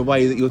proud of the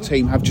way that your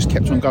team have just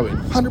kept on going.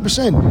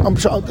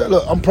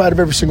 100%. I'm proud of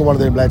every single one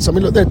of them lads. I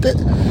mean, look, they're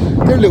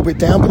a little bit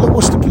down, but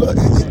look,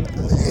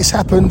 it's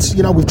happened.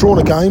 We've drawn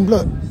a game.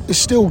 Look, it's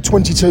still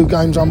 22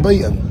 games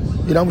unbeaten.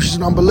 Which is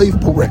an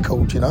unbelievable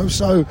record.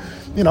 So,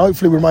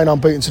 hopefully we remain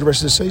unbeaten to the rest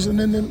of the season,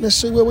 and then let's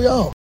see where we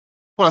are.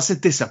 Well, I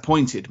said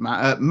disappointed,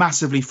 Matt.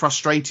 Massively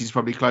frustrated is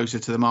probably closer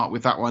to the mark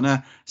with that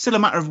one. Still a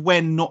matter of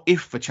when, not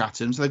if, for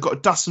Chatham. So they've got to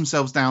dust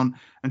themselves down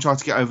and try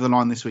to get over the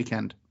line this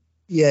weekend.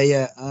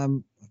 Yeah. I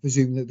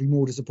presume they'd be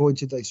more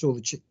disappointed. They saw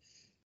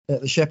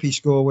the Sheppey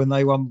score when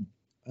they won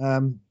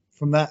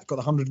from that, got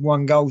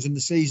 101 goals in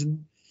the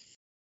season.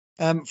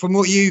 From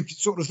what you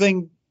sort of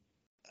think,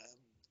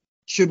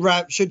 should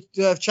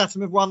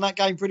Chatham have won that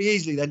game pretty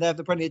easily? They'd have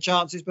plenty of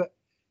chances, but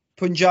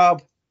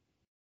Punjab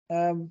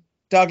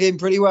dug in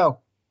pretty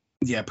well.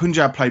 Yeah,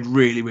 Punjab played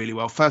really, really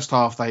well. First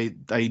half, they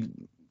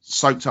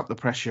soaked up the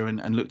pressure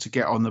and looked to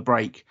get on the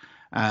break.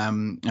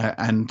 And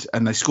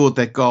they scored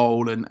their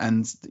goal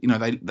and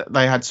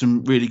they had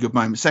some really good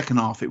moments. Second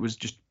half, it was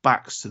just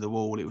backs to the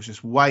wall. It was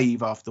just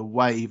wave after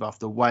wave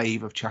after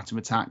wave of Chatham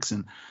attacks,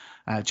 and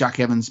Jack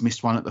Evans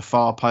missed one at the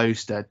far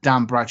post.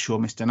 Dan Bradshaw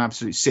missed an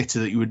absolute sitter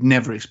that you would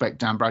never expect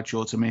Dan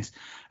Bradshaw to miss.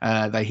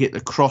 They hit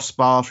the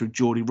crossbar through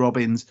Geordie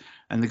Robbins,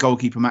 and the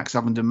goalkeeper Max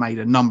Ovenden made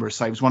a number of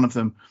saves. One of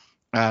them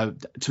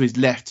to his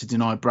left to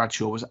deny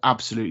Bradshaw was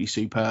absolutely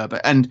superb.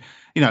 And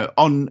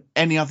on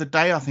any other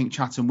day, I think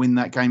Chatham win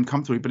that game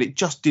comfortably, but it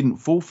just didn't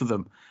fall for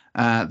them.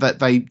 That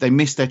they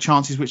missed their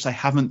chances, which they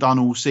haven't done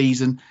all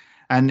season,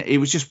 and it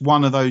was just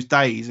one of those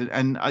days.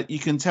 And you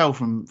can tell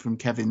from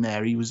Kevin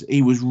there, he was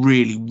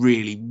really,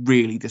 really,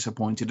 really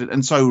disappointed,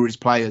 and so were his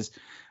players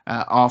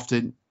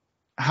after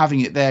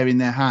having it there in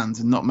their hands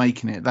and not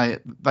making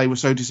it. They were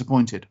so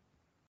disappointed.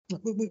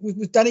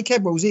 Was Danny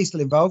Kedwell, was he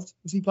still involved?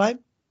 Was he playing?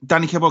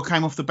 Danny Kedwell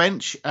came off the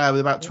bench with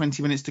about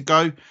 20 minutes to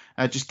go,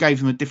 just gave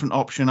them a different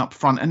option up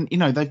front. And,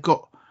 they've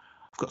got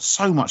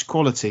so much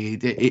quality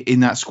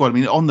in that squad. I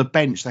mean, on the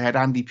bench, they had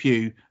Andy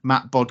Pugh,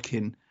 Matt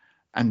Bodkin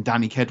and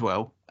Danny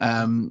Kedwell.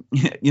 And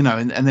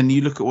then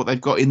you look at what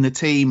they've got in the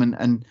team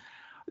and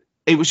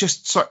it was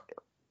just so...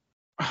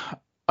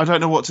 I don't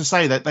know what to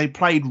say. That they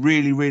played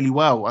really, really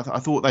well. I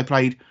thought they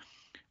played...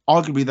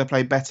 Arguably, they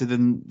played better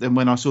than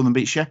when I saw them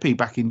beat Sheppey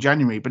back in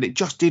January, but it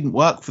just didn't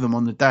work for them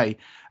on the day.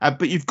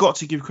 But you've got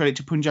to give credit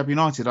to Punjab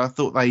United. I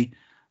thought they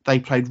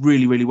played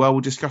really, really well.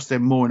 We'll discuss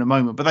them more in a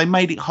moment. But they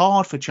made it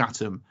hard for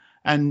Chatham,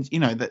 and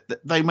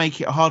they make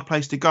it a hard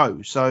place to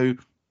go. So,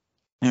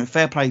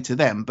 fair play to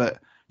them, but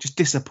just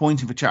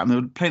disappointing for Chatham.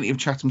 There were plenty of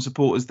Chatham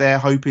supporters there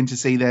hoping to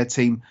see their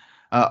team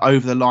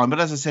over the line. But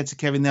as I said to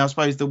Kevin there, I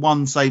suppose the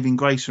one saving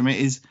grace from it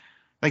is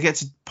they get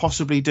to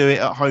possibly do it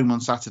at home on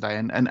Saturday,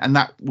 and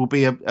that will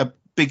be a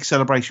big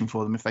celebration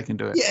for them if they can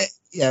do it.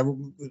 Yeah,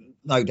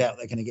 no doubt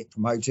they're going to get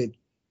promoted.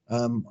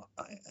 And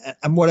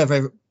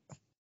whatever,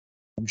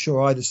 I'm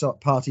sure either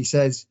party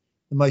says,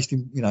 the most,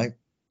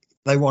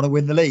 they want to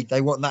win the league.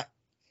 They want that,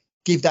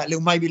 give that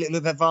little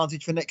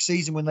advantage for next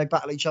season when they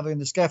battle each other in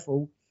the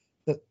scaffold,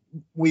 that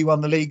we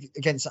won the league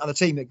against the other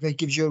team. It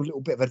gives you a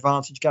little bit of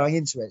advantage going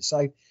into it.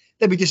 So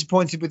they'll be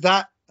disappointed with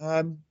that.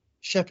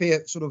 Sheppey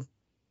are sort of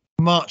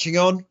marching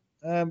on,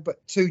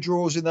 but 2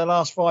 draws in their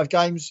last 5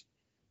 games.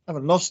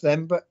 Haven't lost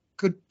them, but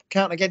could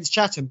count against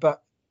Chatham.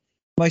 But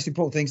most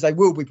important thing is they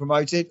will be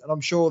promoted, and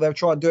I'm sure they'll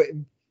try and do it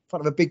in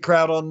front of a big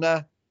crowd on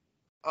at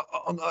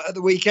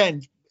the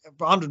weekend.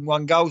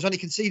 101 goals, only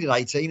conceded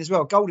 18 as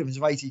well. Goal difference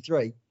of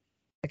 83.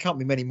 There can't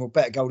be many more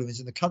better goal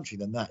difference in the country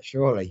than that,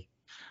 surely.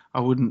 I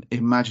wouldn't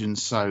imagine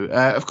so.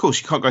 Of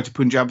course, you can't go to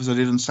Punjab as I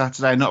did on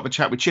Saturday and not have a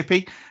chat with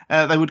Chippy.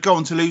 They would go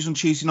on to lose on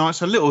Tuesday night,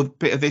 so a little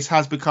bit of this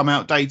has become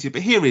outdated.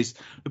 But here is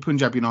the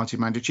Punjab United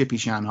manager, Chippy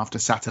Shan, after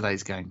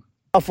Saturday's game.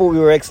 I thought we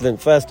were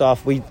excellent. First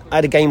half, we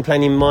had a game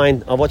plan in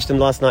mind. I watched them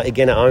last night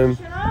again at home,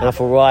 and I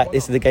thought, right,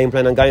 this is the game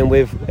plan I'm going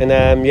with. And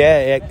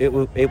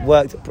it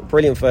worked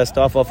brilliant first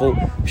half. I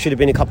thought we should have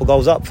been a couple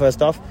goals up first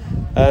half.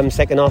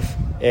 Second half,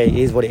 it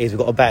is what it is. We've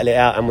got to battle it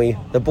out, and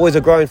the boys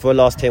are growing for the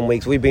last 10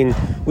 weeks. We've been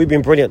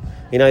brilliant.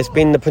 It's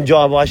been the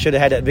Punjab I should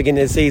have had at the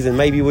beginning of the season.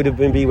 Maybe we would have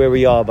been where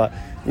we are, but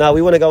no,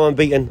 we want to go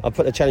unbeaten. I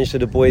put the challenge to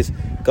the boys: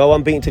 go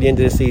unbeaten to the end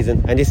of the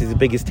season, and this is the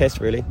biggest test,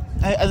 really.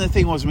 And the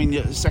thing was,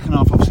 the second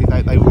half, obviously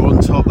they were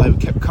on top. They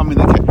kept coming,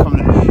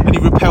 and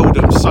he repelled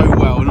them so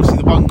well. And obviously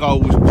the one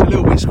goal was a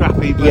little bit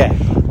scrappy, but yeah.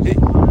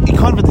 You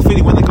kind of had the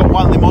feeling when they got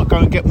one, they might go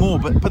and get more,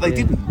 but they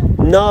didn't.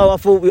 No, I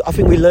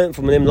think we learnt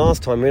from them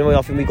last time.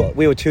 I think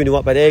we were 2-0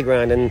 up at their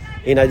ground, and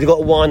they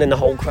got one, and the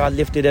whole crowd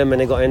lifted them, and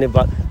they got in it.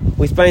 But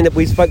we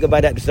spoke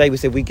about that today. We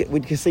said we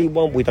can see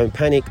one, we don't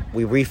panic,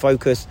 we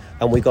refocus,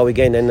 and we go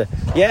again. And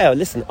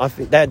listen, I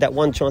think that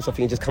one chance, I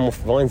think it just come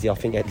off Vinesy. I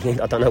think at the end,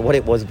 I don't know what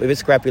it was, but it was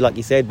scrappy, like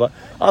you said. But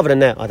other than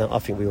that, I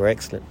think we were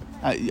excellent.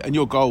 And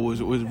your goal was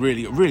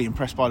really, really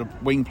impressed by the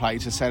wing play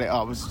to set it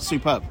up. It was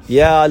superb.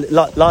 Yeah,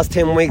 last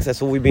 10 weeks,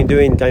 that's all we've been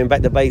doing, going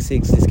back to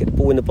basics. Let's get the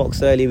ball in the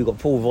box early. We've got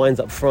Paul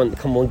Vines up front.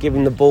 Come on, give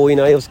him the ball,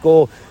 he'll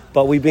score.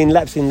 But we've been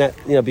lapsing that,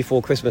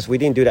 before Christmas. We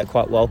didn't do that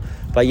quite well.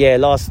 But yeah,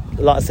 like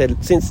I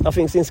said, since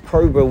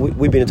Cobra,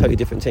 we've been a totally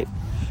different team.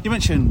 You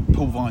mentioned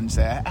Paul Vines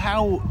there.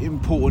 How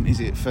important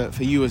is it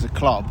for you as a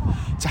club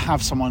to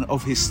have someone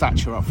of his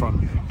stature up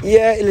front?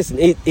 Yeah, listen,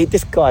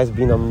 this guy's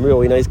been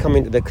unreal. He's come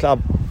into the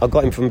club. I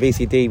got him from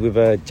VCD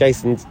with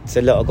Jason.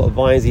 Said, look, I've got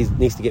Vines. He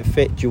needs to get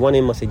fit. Do you want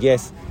him? I said,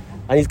 yes.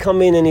 And he's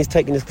come in and he's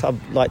taken this club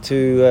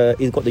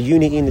he's got the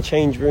unity in the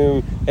change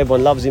room.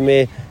 Everyone loves him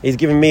here. He's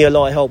given me a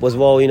lot of help as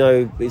well.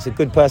 He's a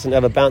good person to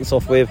have a bounce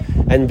off with,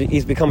 and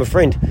he's become a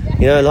friend.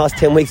 Last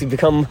 10 weeks he's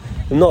become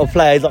not a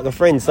player, he's like a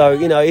friend. So,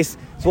 it's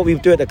what we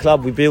do at the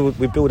club. We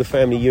build a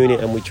family unit,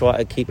 and we try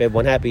to keep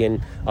everyone happy,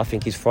 and I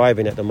think he's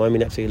thriving at the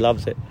moment. He absolutely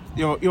loves it.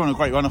 You're on a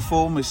great run of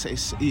form.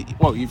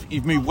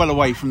 You've moved well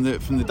away from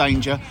the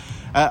danger.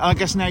 I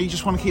guess now you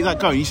just want to keep that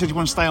going. You said you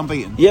want to stay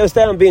unbeaten. Yeah,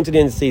 stay unbeaten to the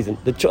end of the season.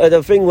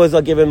 The thing was,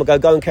 I give him a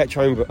go and catch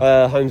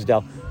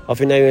Holmesdale. I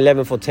think they were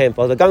 11th or 10th.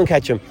 I was like, go and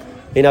catch them.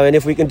 And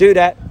if we can do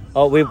that,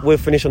 we'll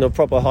finish on a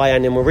proper high,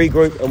 and then we'll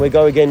regroup and we'll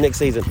go again next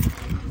season.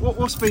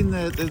 What's been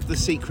the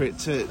secret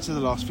to the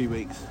last few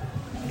weeks?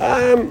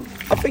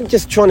 I think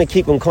just trying to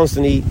keep them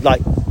constantly,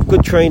 like,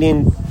 good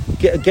training,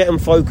 get them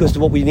focused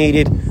on what we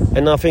needed.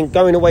 And I think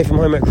going away from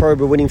home at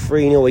Crowborough, winning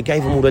 3-0, we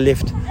gave them all the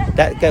lift.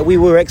 We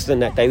were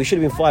excellent that day. We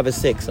should have been 5 or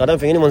 6. I don't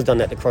think anyone's done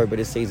that to Crowborough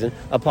this season,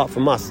 apart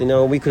from us.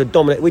 We could have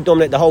dominated. We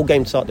dominated the whole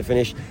game start to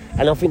finish.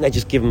 And I think they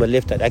just give them a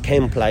lift that they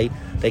can play.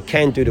 They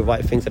can do the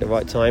right things at the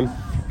right time.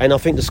 And I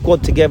think the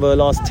squad together the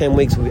last 10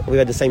 weeks, we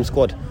had the same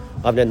squad.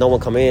 I've had no one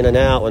come in and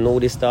out and all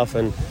this stuff.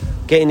 And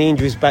getting the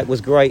injuries back was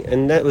great.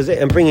 And that was it.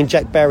 And bringing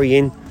Jack Barry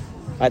in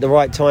at the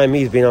right time,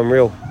 he's been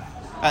unreal.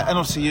 And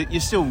obviously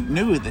you're still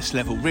new at this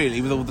level,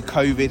 really, with all the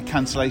COVID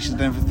cancellations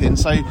and everything.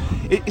 So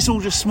it's all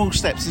just small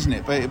steps, isn't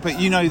it? But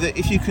you know that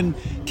if you can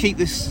keep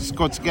this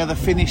squad together,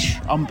 finish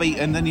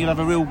unbeaten, then you'll have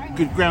a real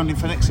good grounding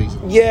for next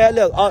season. Yeah,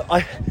 look,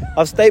 I've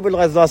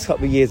stabilised the last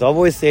couple of years. I've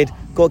always said,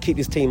 got to keep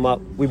this team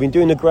up. We've been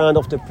doing the ground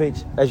off the pitch,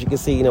 as you can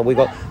see. We've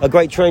got a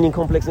great training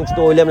complex next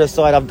door, 11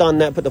 aside. I've done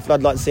that, put the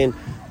floodlights in.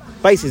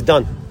 Base is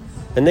done.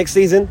 And next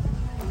season,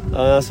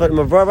 I spoke to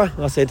my brother.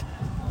 I said,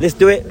 let's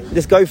do it.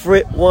 Let's go for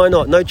it. Why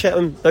not? No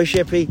Chatham, no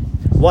Sheppey.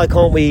 Why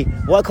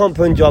can't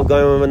Punjab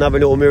go with another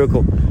little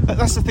miracle?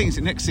 That's the thing, is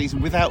that next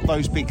season, without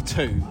those big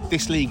two,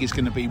 this league is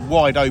going to be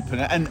wide open.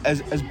 And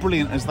as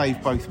brilliant as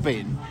they've both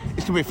been,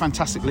 it's going to be a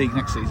fantastic league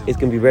next season. It's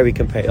going to be very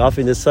competitive. I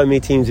think there's so many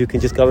teams who can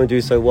just go and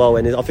do so well.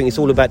 And I think it's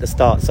all about the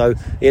start. So,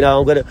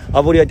 I've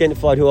already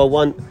identified who I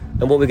want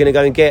and what we're going to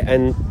go and get.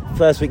 And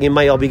first week in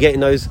May, I'll be getting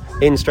those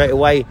in straight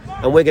away.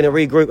 And we're going to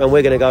regroup and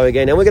we're going to go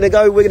again. And we're going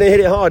to hit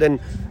it hard. And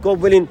God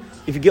willing,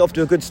 if you get off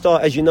to a good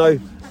start, as you know,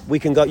 we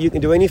can go. You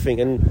can do anything.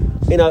 And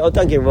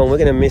don't get me wrong, we're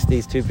going to miss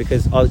these two,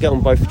 because I'll get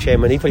on both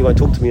chairman. He probably won't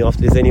talk to me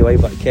after this anyway,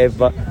 but Kev.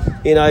 But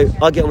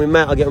I get on with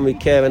Matt, I get on with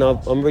Kev, and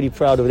I'm really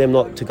proud of them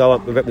not to go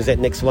up and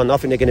represent next one. I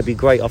think they're going to be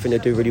great. I think they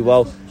do really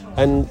well,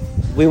 and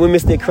we will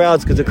miss their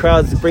crowds, because the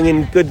crowds bring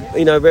in good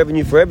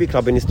revenue for every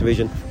club in this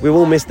division. We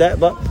will miss that,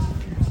 but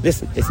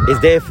listen,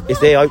 it's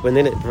there open,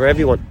 isn't it, for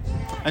everyone.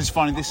 And just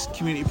finally, this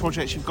community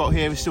project you've got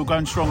here is still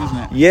going strong, isn't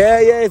it? Yeah,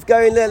 it's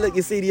going there. Look,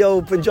 you see the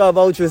old Punjab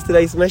Ultras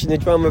today smashing the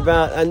drum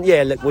about. And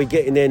yeah, look, we're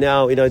getting there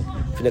now.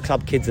 For the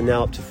club kids are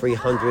now up to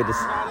 300.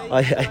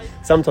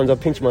 Sometimes I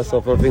pinch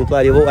myself and I think,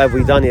 bloody, what have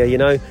we done here,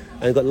 And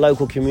we've got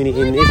local community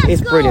in.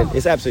 It's brilliant.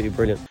 It's absolutely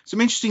brilliant. Some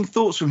interesting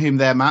thoughts from him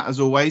there, Matt, as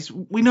always.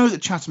 We know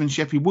that Chatham and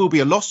Sheppey will be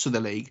a loss to the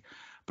league,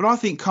 but I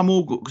think come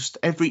August,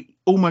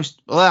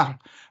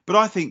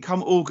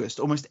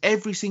 almost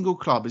every single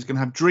club is going to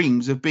have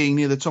dreams of being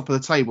near the top of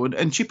the table,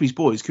 and Chippy's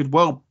boys could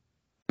well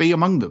be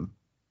among them.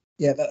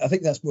 Yeah, I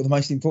think that's what the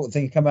most important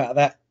thing to come out of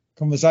that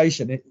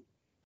conversation. It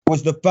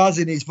was the buzz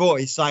in his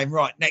voice saying,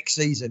 right, next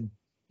season.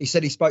 He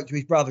said he spoke to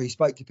his brother, he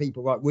spoke to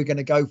people, right, we're going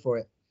to go for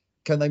it.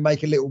 Can they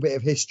make a little bit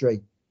of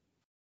history?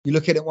 You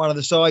look at one of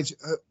the sides,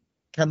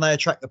 can they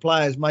attract the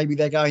players? Maybe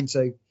they're going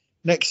to.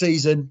 Next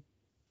season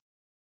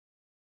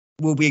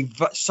will be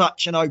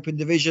such an open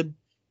division.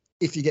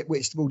 If you get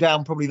Whitstable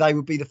down, probably they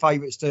would be the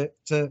favourites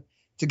to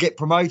get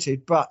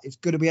promoted. But it's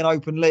going to be an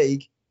open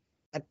league.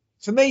 And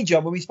for me,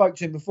 John, when we spoke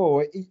to him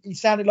before, he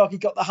sounded like he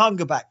got the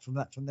hunger back from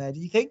there. Do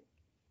you think?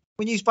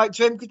 When you spoke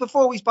to him? Because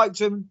before we spoke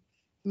to him,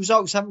 the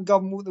results haven't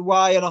gone the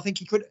way. And I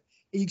think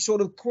he sort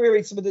of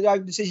queried some of the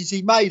own decisions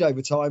he made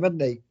over time,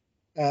 hadn't he,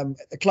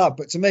 at the club.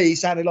 But to me, he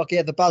sounded like he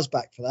had the buzz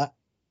back for that.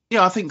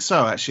 Yeah, I think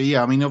so, actually.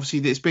 Yeah, I mean, obviously,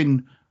 it's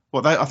been...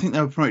 I think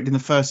they were promoted in the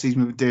first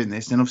season we were doing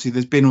this. And obviously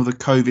there's been all the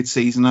COVID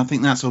season. I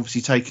think that's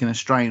obviously taken a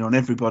strain on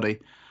everybody.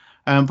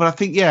 But I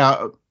think,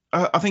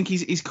 I think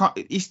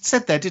he's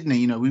said there, didn't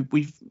he?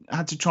 We've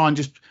had to try and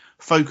just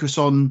focus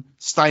on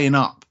staying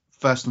up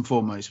first and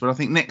foremost. But I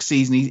think next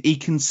season he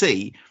can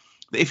see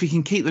that if he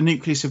can keep the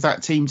nucleus of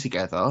that team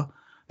together,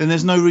 then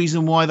there's no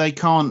reason why they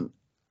can't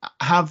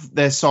have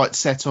their sights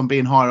set on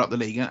being higher up the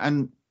league.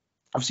 And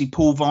obviously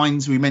Paul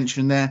Vines, we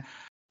mentioned there,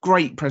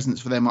 great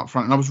presence for them up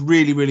front, and I was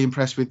really, really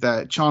impressed with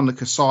Chandler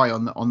Kasai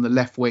on the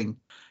left wing.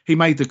 He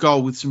made the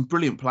goal with some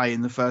brilliant play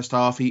in the first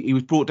half. He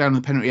was brought down in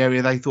the penalty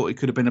area. They thought it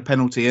could have been a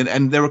penalty,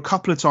 and there were a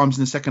couple of times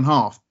in the second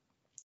half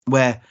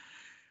where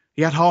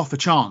he had half a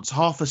chance,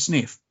 half a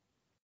sniff,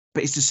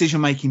 but his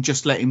decision making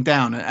just let him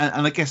down.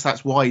 And I guess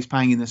that's why he's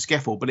playing in the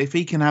SCEFL. But if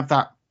he can have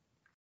that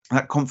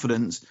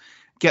confidence,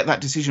 get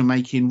that decision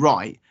making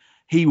right,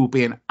 he will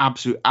be an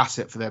absolute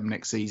asset for them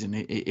next season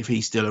if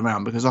he's still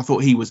around, because I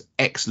thought he was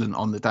excellent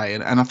on the day.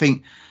 And I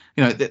think,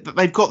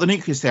 they've got the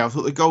nucleus there. I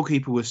thought the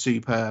goalkeeper was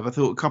superb. I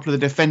thought a couple of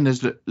the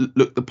defenders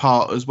looked the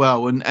part as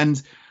well.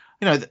 And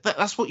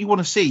that's what you want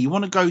to see. You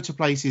want to go to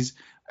places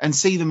and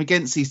see them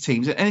against these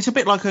teams. And it's a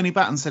bit like Ernie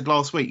Batten said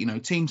last week,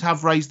 teams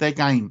have raised their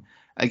game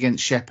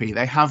against Sheppey.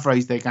 They have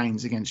raised their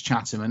games against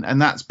Chatham,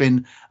 and that's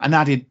been an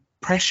added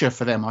pressure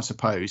for them, I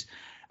suppose.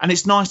 And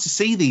it's nice to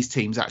see these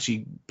teams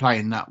actually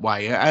playing that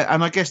way.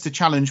 And I guess the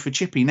challenge for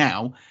Chippy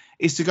now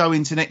is to go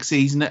into next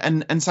season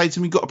and say to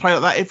them, you've got to play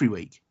like that every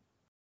week.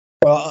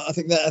 Well, I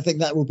think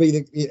that will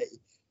be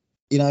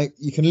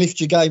you can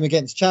lift your game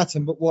against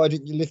Chatham, but why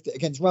didn't you lift it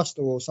against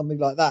Rustle or something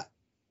like that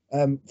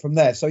from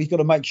there? So he's got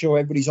to make sure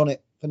everybody's on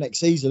it for next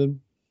season. And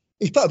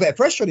he's put a bit of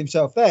pressure on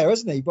himself there,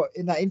 hasn't he? But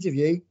in that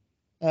interview,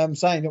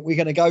 saying that we're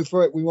going to go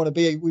for it, we want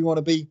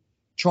to be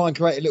try and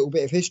create a little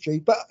bit of history.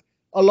 But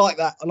I like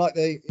that. I like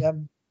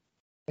the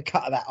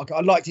cut of that.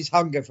 I liked his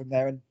hunger from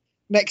there. And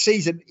next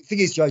season, the thing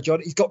is, Joe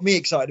John, he's got me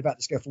excited about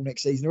the SCEFL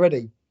next season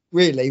already.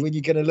 Really, when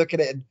you're going to look at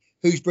it and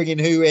who's bringing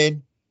who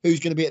in, who's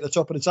going to be at the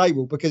top of the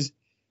table. Because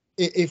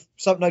if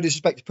no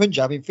disrespect to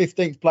Punjab, in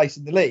 15th place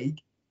in the league,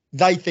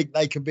 they think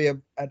they can be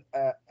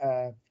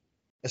a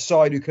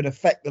side who can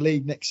affect the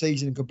league next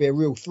season and could be a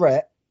real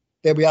threat.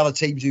 There'll be other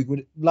teams who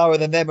would lower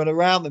than them and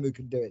around them who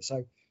can do it.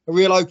 So a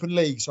real open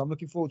league. So I'm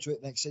looking forward to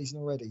it next season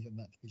already in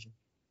that division.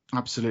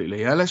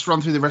 Absolutely. Let's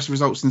run through the rest of the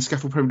results in the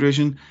SCEFL Premier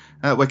Division,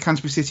 where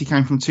Canterbury City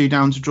came from 2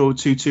 down to draw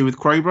 2-2 with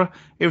Crowborough.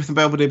 Erith and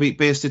Belvedere beat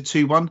Bearsted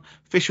 2-1.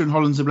 Fisher and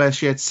Hollands and Blair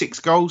shared 6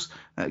 goals.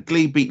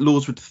 Glebe beat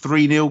Lordswood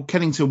 3-0.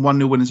 Kennington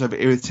 1-0 winners over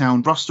Erith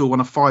Town. Bristol won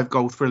a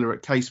 5-goal thriller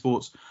at K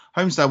Sports.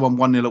 Homesdale won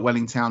 1-0 at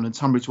Welling Town, and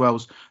Tunbridge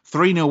Wells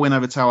 3-0 win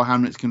over Tower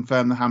Hamlets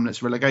confirmed the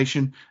Hamlets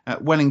relegation.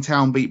 Welling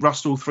Town beat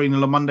Bristol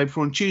 3-0 on Monday.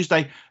 Before on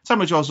Tuesday,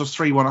 Tunbridge Wells lost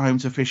 3-1 at home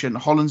to Fisher, and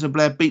Hollands and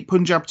Blair beat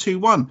Punjab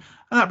 2-1.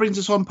 And that brings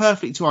us on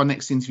perfectly to our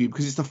next interview,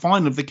 because it's the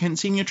final of the Kent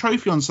Senior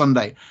Trophy on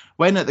Sunday,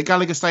 when at the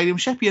Gallagher Stadium,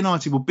 Sheppey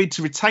United will bid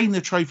to retain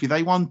the trophy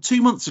they won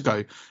 2 months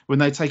ago when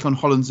they take on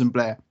Hollands and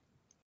Blair.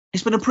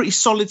 It's been a pretty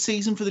solid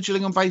season for the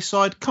Gillingham-based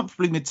side,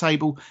 comfortably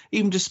mid-table,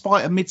 even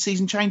despite a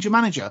mid-season change of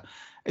manager.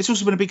 It's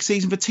also been a big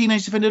season for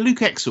teenage defender Luke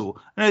Exel.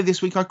 I know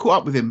this week I caught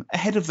up with him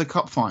ahead of the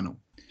cup final.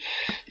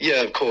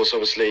 Yeah, of course.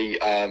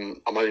 Obviously, I'm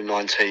only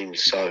 19,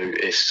 so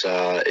it's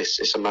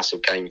a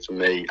massive game for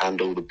me and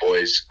all the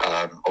boys.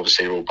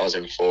 Obviously, we're all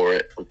buzzing for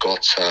it. We've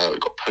got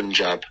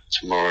Punjab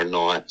tomorrow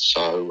night,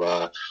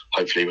 so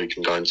hopefully we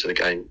can go into the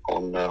game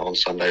on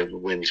Sunday with a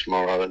win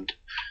tomorrow and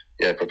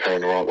prepare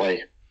in the right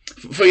way.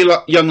 For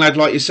a young lad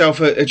like yourself,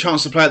 a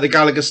chance to play at the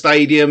Gallagher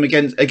Stadium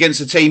against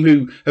a team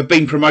who have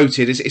been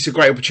promoted, it's a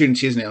great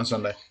opportunity, isn't it, on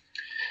Sunday?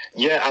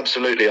 Yeah,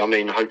 absolutely. I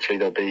mean, hopefully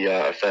there'll be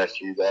a fair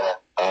few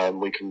there.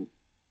 We can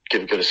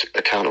give a good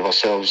account of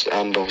ourselves,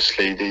 and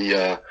obviously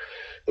the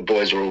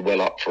boys are all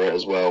well up for it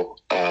as well.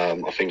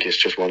 I think it's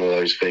just one of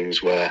those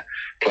things where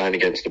playing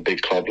against a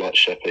big club like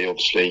Sheppey,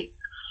 obviously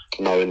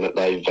knowing that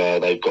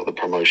they've got the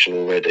promotion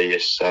already,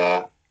 it's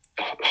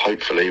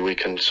hopefully we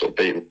can sort of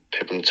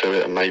pip them to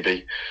it and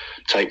maybe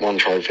take one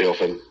trophy off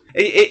them.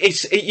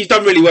 You've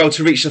done really well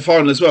to reach the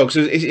final as well,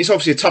 because it's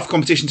obviously a tough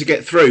competition to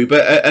get through.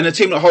 But and a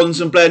team like Hollands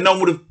and Blair, no one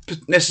would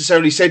have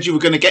necessarily said you were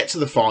going to get to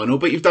the final,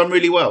 but you've done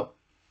really well.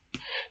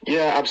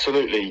 Yeah,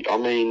 absolutely. I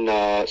mean,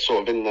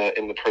 sort of in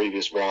the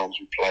previous rounds,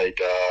 we played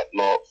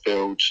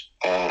Larkfield,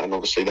 and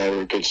obviously they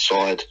were a good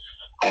side.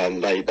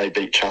 They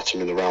beat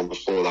Chatham in the round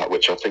before that,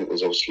 which I think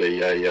was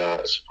obviously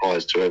a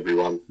surprise to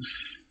everyone.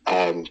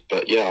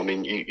 But yeah, I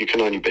mean, you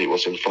can only beat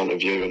what's in front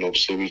of you, and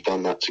obviously we've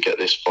done that to get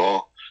this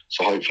far.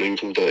 So hopefully we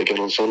can do it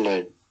again on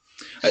Sunday.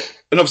 And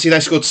obviously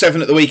they scored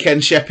 7 at the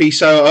weekend, Sheppey.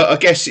 So I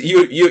guess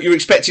you're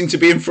expecting to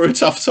be in for a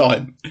tough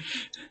time.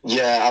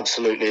 Yeah,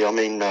 absolutely. I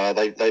mean,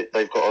 they've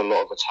got a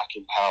lot of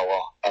attacking power.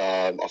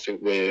 I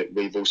think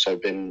we've also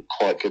been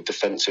quite good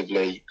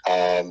defensively,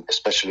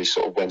 especially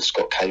sort of when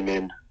Scott came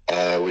in.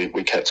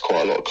 We kept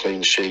quite a lot of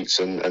clean sheets,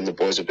 and the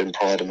boys have been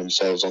priding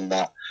themselves on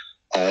that.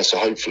 So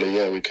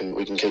hopefully, we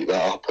can keep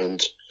that up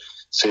and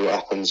see what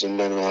happens, and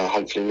then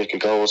hopefully nick a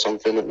goal or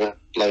something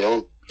late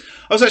on.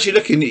 I was actually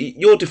looking.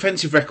 Your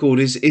defensive record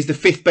is the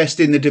 5th best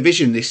in the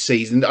division this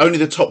season. Only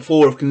the top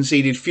 4 have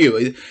conceded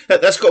fewer.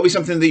 That's got to be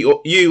something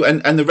that you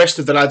and the rest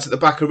of the lads at the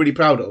back are really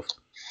proud of.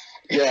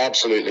 Yeah,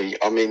 absolutely.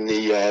 I mean,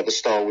 the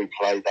style we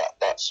play,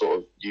 that sort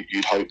of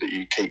you'd hope that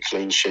you keep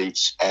clean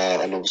sheets,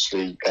 and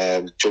obviously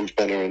George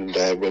Benner and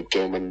Rob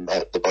Gilman,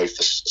 they're both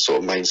the sort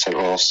of main centre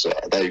halves.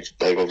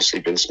 They've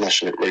obviously been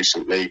smashing it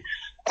recently.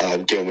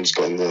 Gilman's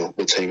got in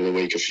the team of the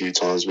week a few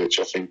times, which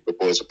I think the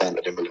boys have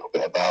bantered him a little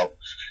bit about.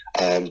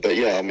 But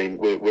yeah, I mean,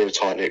 we're a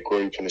tight knit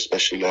group, and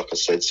especially like I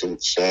said,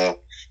 since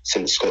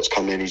Scott's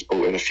come in, he's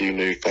brought in a few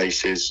new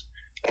faces,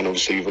 and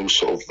obviously we've all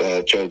sort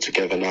of gelled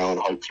together now, and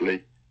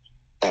hopefully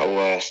that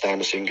will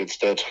stand us in good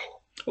stead.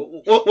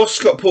 What's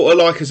Scott Porter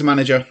like as a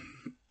manager?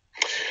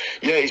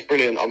 Yeah, he's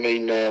brilliant. I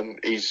mean,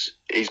 he's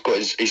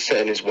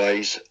set in his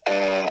ways,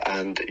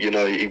 and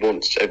he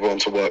wants everyone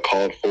to work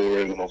hard for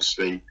him. And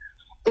obviously,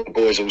 the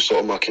boys all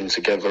sort of mucking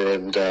together,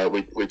 and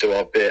we do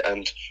our bit.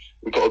 And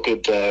we've got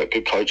a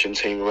good coaching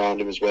team around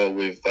him as well,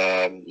 with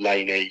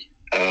Laney,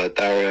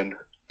 Darren,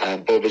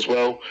 and Bob as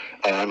well,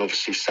 and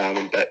obviously Sam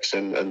and Bex,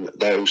 and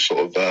they all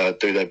sort of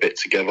do their bit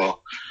together.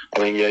 I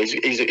mean, yeah,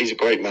 he's a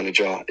great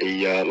manager.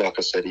 He, like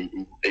I said,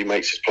 he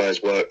makes his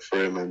players work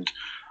for him, and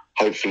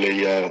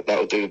hopefully that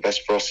will do the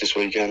best for us this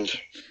weekend.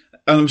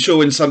 I'm sure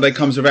when Sunday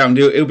comes around,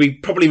 he'll be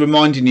probably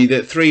reminding you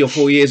that 3 or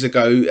 4 years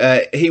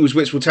ago, he was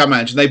Whitstable Town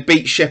manager and they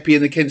beat Sheppey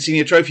in the Kent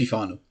Senior Trophy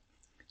final.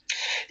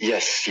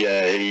 Yes,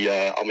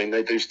 yeah. I mean,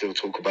 they do still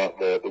talk about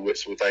the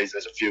Whitstable days.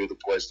 There's a few of the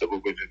boys that were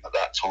with him at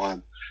that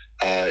time.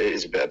 It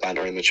is a bit of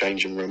banter in the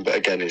changing room, but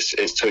again,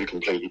 it's two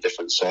completely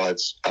different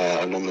sides.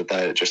 And on the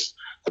day, just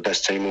the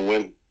best team will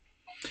win.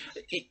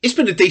 It's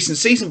been a decent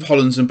season for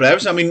Hollands and Blair.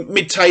 I mean,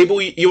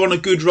 mid-table, you're on a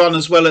good run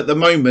as well at the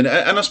moment.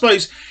 And I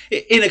suppose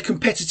in a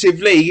competitive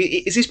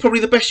league, is this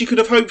probably the best you could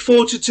have hoped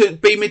for to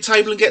be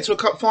mid-table and get to a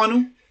cup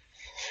final?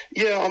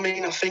 Yeah, I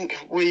mean, I think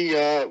we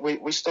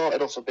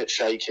started off a bit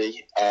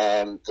shaky.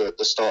 The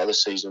start of the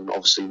season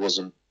obviously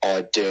wasn't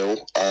ideal.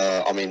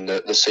 I mean,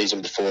 the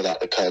season before that,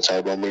 the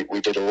curtail one,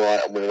 we did all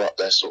right, and we were up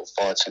there sort of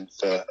fighting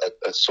for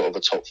a sort of a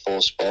top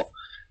 4 spot.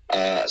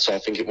 So I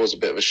think it was a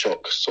bit of a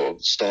shock sort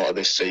of start of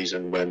this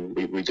season when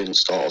we didn't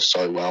start off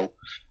so well.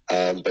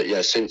 But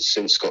yeah, since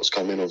Scott's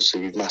come in, obviously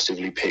we've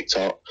massively picked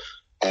up.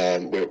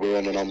 We're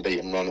on an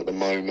unbeaten run at the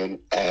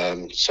moment.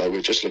 So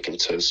we're just looking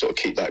to sort of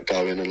keep that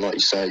going. And like you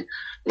say,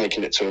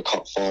 making it to a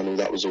cup final,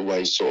 that was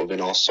always sort of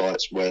in our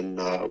sights when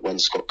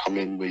Scott come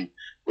in. We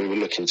were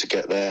looking to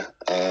get there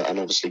and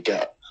obviously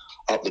get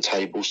up the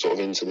table sort of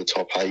into the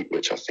top 8,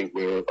 which I think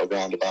we're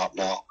around about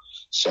now.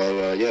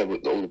 So yeah,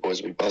 all the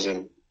boys will be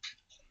buzzing.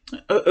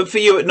 For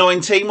you at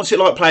 19, what's it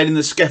like playing in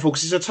the Skeffel?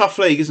 Because it's a tough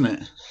league, isn't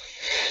it?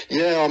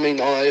 Yeah, I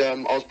mean,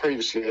 I was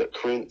previously at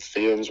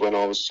Corinthians when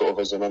I was sort of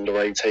as an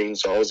under-18,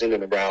 so I was in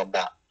and around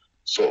that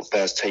sort of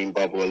first team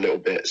bubble a little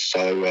bit.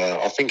 So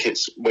I think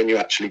it's when you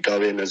actually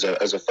go in as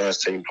a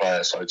first team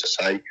player, so to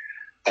say,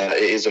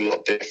 it is a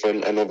lot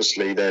different. And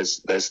obviously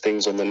there's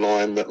things on the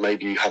line that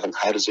maybe you haven't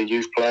had as a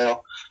youth player.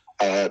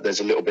 There's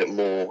a little bit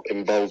more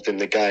involved in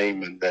the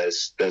game, and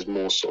there's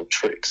more sort of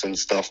tricks and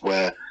stuff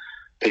where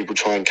people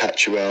try and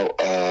catch you out.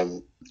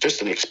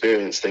 Just an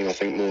experience thing, I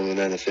think, more than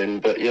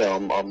anything. But yeah,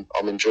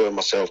 I'm enjoying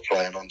myself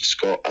playing under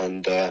Scott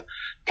and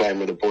playing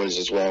with the boys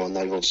as well. And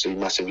they've obviously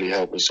massively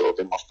helped me sort of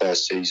in my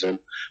first season,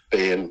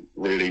 being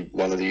really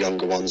one of the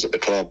younger ones at the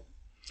club.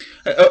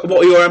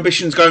 What are your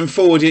ambitions going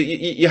forward?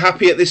 You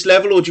happy at this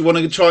level, or do you want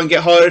to try and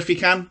get higher if you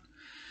can?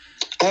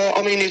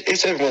 I mean,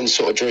 it's everyone's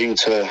sort of dream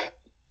to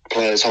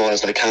play as high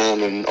as they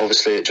can, and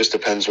obviously it just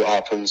depends what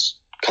happens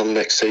come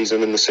next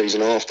season and the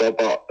season after.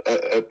 But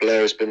at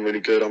Blair, it's been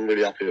really good. I'm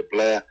really happy at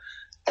Blair.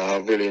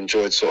 I've really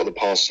enjoyed sort of the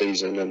past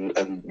season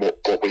and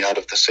what we had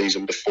of the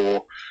season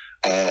before.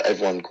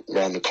 Everyone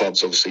around the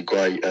club's obviously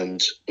great,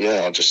 and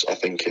yeah, I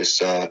think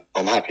it's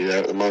I'm happy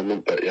there at the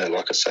moment. But yeah,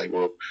 like I say,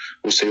 we'll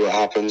see what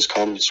happens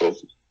come sort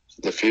of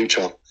the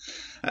future.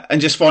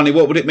 And just finally,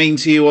 what would it mean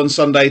to you on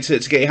Sunday to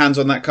get your hands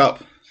on that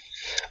cup?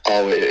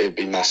 Oh, it'd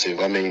be massive.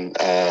 I mean,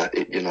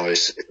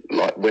 it's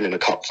like winning a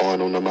cup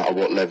final, no matter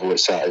what level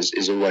it's at,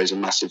 is always a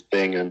massive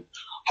thing, and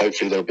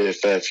hopefully there'll be a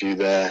fair few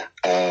there.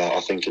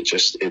 I think it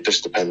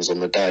just depends on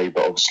the day,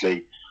 but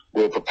obviously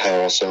we'll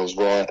prepare ourselves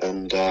right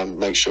and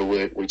make sure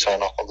we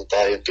turn up on the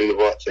day and do the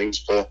right things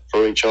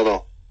for each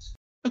other.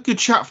 A good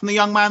chat from the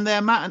young man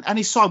there, Matt, and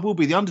his side will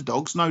be the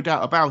underdogs, no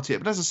doubt about it.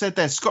 But as I said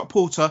there, Scott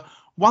Porter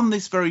won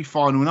this very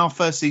final in our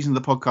first season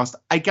of the podcast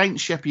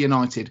against Sheppey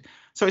United.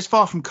 So it's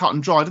far from cut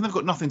and dried, and they've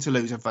got nothing to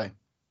lose, have they?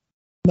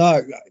 No,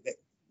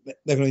 they're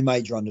going to be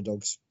major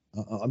underdogs,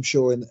 I'm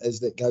sure,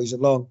 as it goes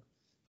along.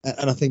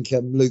 And I think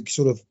Luke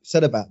sort of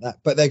said about that.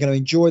 But they're going to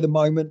enjoy the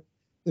moment.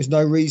 There's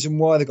no reason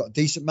why. They've got a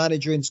decent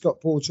manager in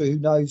Scott Porter who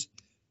knows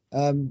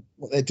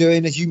what they're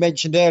doing. As you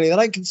mentioned earlier,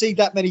 they don't concede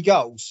that many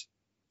goals.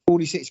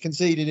 46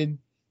 conceded in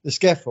the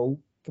Skeffel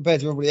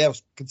compared to everybody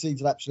else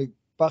concedes an absolute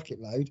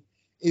bucket load.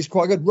 Is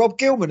quite good. Rob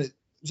Gilman,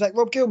 was that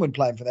Rob Gilman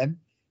playing for them?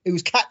 He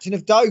was captain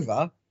of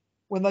Dover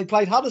when they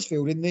played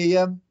Huddersfield in the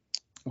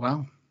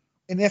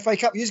in the FA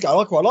Cup years ago.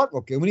 I quite like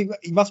Rob Gilman.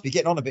 He must be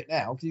getting on a bit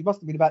now because he must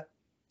have been about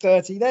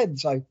 30 then.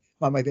 So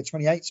maybe at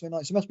 28, something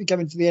like that. So he must be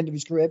coming to the end of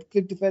his career.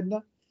 Good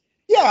defender.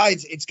 Yeah,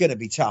 it's going to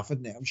be tough,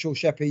 isn't it? I'm sure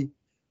Sheppey,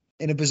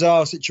 in a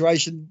bizarre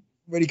situation,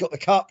 really got the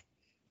cup.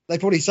 They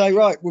probably say,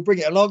 right, we'll bring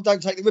it along.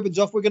 Don't take the ribbons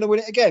off. We're going to win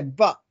it again.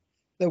 But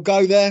they'll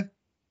go there,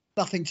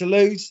 nothing to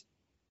lose.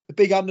 The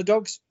big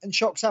underdogs, and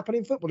shocks happen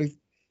in football.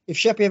 If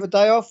Sheppey have a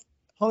day off,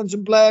 Hollands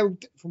and Blair,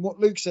 from what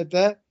Luke said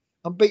there,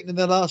 unbeaten in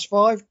their last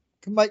 5,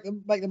 can make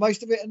the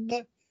most of it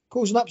and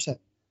cause an upset.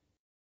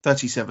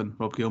 37,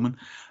 Rob Gilman.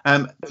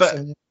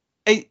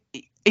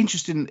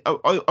 Interesting.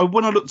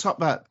 When I looked up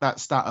that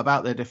stat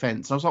about their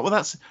defence, I was like,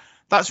 well,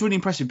 that's really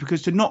impressive,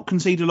 because to not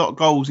concede a lot of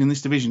goals in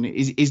this division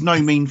is no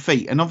mean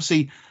feat. And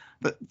obviously,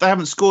 they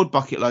haven't scored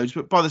bucket loads,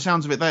 but by the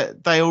sounds of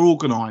it, they are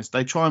organised.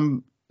 They try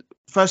and,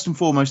 first and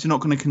foremost, they're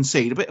not going to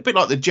concede. A bit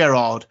like the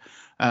Gerrard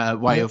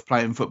way of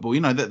playing football.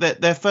 You know,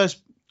 their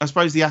first, I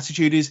suppose, the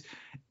attitude is,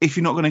 if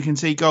you're not going to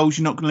concede goals,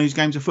 you're not going to lose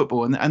games of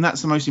football, and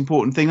that's the most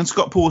important thing. And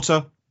Scott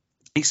Porter,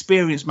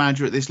 experienced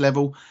manager at this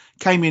level,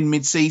 came in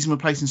mid-season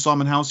replacing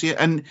Simon Halsey,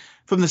 and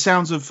from the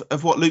sounds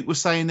of what Luke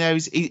was saying there,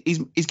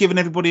 he's given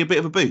everybody a bit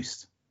of a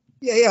boost.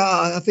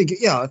 I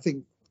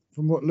think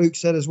from what Luke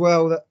said as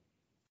well, that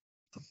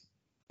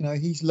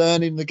he's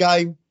learning the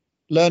game,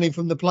 learning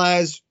from the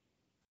players.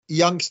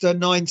 youngster,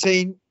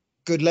 19,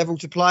 good level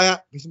to play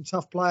at. There's some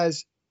tough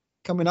players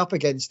coming up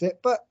against it.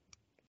 But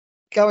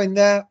going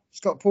there,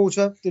 Scott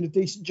Porter did a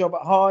decent job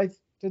at Hythe,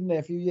 didn't he,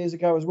 a few years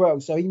ago as well.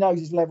 So he knows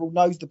his level,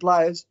 knows the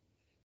players,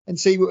 and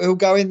he'll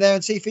go in there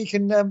and see if he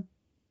can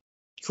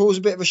cause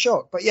a bit of a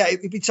shock. But yeah,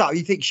 it'd be tough.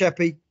 You think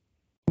Sheppey,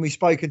 when we've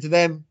spoken to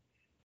them,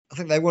 I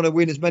think they want to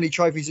win as many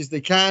trophies as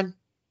they can.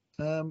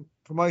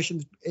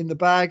 Promotions in the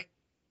bag.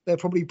 They'll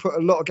probably put a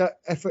lot of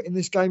effort in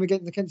this game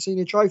against the Kent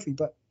Senior Trophy.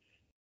 But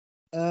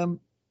I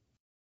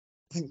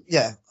think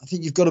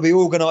you've got to be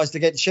organised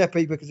against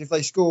Sheppey, because if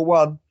they score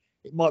one,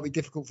 it might be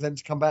difficult for them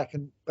to come back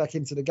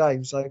into the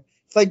game. So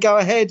if they go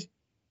ahead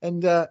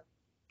and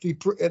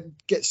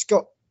get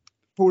Scott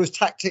Porter's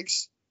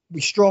tactics,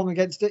 be strong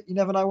against it, you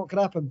never know what could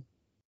happen.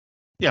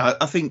 Yeah,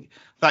 I think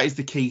that is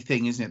the key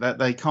thing, isn't it? That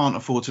they can't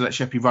afford to let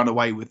Sheppey run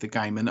away with the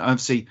game. And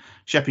obviously,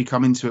 Sheppey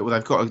come into it. Well,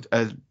 they've got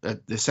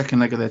the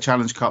second leg of their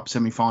Challenge Cup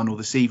semi-final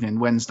this evening,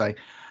 Wednesday.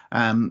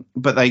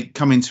 But they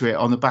come into it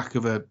on the back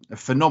of a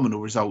phenomenal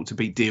result to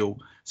beat Deal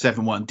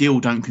 7-1. Deal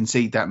don't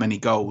concede that many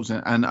goals.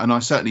 And I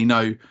certainly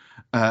know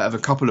of a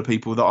couple of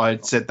people that I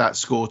had said that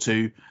score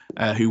to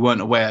who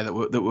weren't aware, that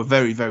were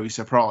very, very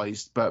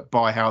surprised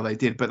by how they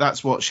did. But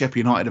that's what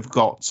Sheppey United have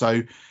got.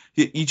 So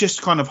you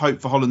just kind of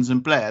hope for Hollands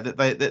and Blair that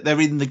they're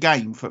in the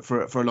game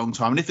for a long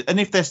time. And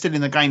if they're still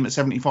in the game at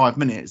 75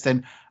 minutes,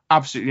 then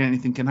absolutely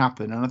anything can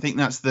happen. And I think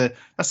that's the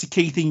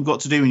key thing you've got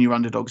to do when you're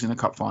underdogs in a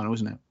cup final,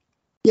 isn't it?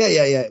 Yeah.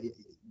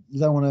 You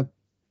don't want to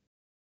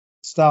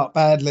start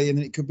badly, and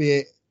it could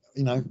be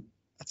a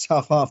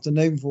tough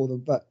afternoon for them.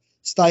 But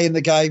stay in the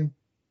game.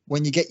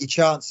 When you get your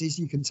chances,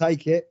 you can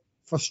take it.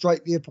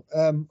 Frustrate the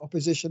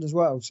opposition as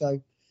well.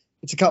 So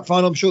it's a cup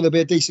final. I'm sure there'll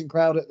be a decent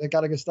crowd at the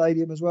Gallagher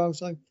Stadium as well.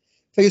 So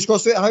fingers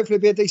crossed for it. Hopefully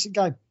it'll be a decent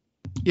game.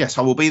 Yes,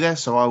 I will be there,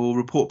 so I will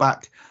report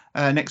back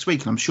next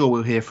week, and I'm sure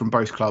we'll hear from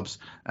both clubs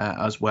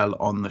as well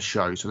on the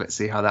show. So let's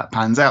see how that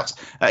pans out.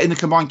 In the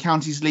Combined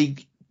Counties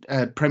League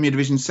Premier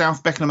Division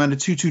South, Beckenham earned a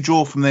 2-2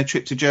 draw from their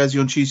trip to Jersey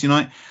on Tuesday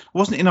night. It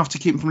wasn't enough to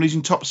keep them from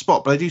losing top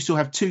spot, but they do still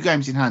have 2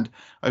 games in hand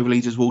over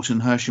leaders Walton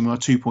and Hersham, who are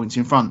 2 points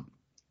in front.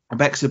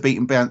 Becks have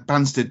beaten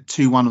Banstead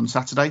 2-1 on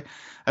Saturday.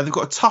 They've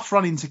got a tough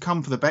run in to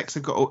come for the Becks.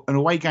 They've got an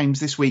away games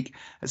this week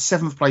at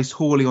 7th place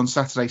Hawley on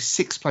Saturday,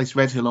 6th place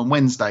Redhill on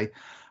Wednesday.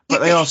 But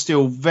they are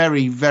still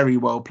very, very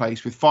well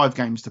placed with 5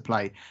 games to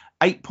play.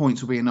 8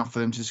 points will be enough for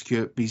them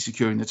to be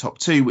securing the top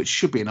 2, which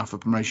should be enough for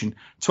promotion.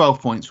 12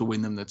 points will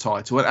win them the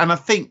title. And I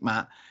think,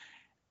 Matt,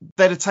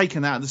 they'd have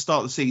taken that at the start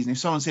of the season. If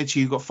someone said to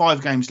you, you've got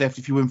 5 games left,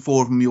 if you win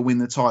 4 of them, you'll win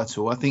the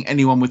title, I think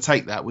anyone would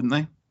take that, wouldn't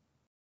they?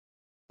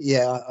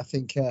 Yeah, I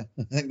think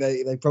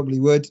they probably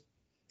would.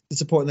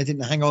 Disappointing they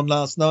didn't hang on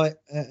last night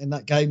in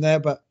that game there,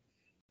 but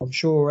I'm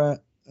sure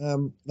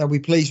they'll be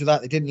pleased with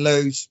that. They didn't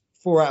lose.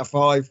 4 out of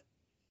 5.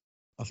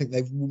 I think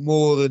they're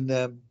more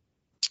than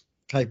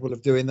capable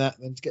of doing that,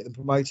 and to get them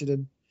promoted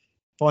and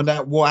find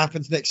out what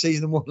happens next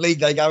season and what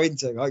league they go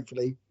into.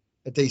 Hopefully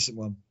a decent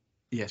one.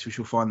 Yes, we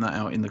shall find that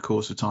out in the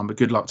course of time. But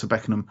good luck to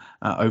Beckenham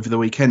over the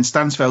weekend.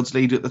 Stansfeld's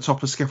lead at the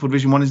top of Scaffold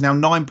Division 1 is now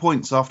 9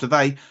 points after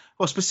they,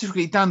 well,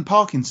 specifically Dan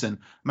Parkinson,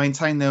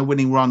 maintained their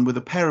winning run with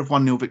a pair of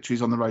 1-0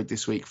 victories on the road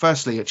this week.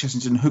 Firstly at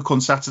Chessington Hook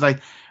on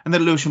Saturday, and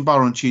then Lewisham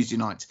Borough on Tuesday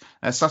night.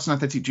 Sutton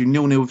Athletic drew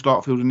 0-0 with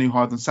Larkfield and New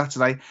Hythe on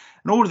Saturday.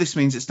 And all of this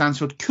means that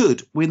Stansfeld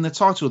could win the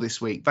title this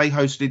week. They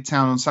hosted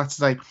Town on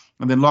Saturday,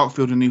 and then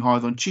Larkfield and New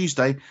Hythe on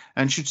Tuesday.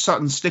 And should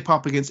Sutton slip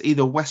up against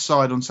either West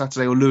Side on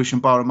Saturday or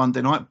Lewisham Borough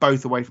Monday night,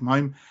 both away from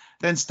home,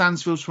 then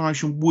Stansfield's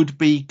promotion would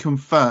be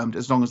confirmed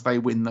as long as they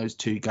win those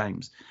 2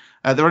 games.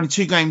 There are only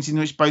 2 games in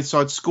which both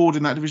sides scored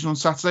in that division on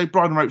Saturday.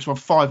 Bridon Ropes won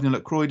 5-0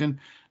 at Croydon.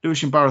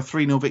 Lewisham Borough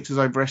 3-0 victors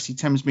over FC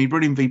Thamesmead.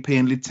 Brilliant VP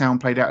and Lyd Town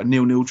played out a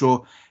 0-0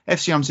 draw.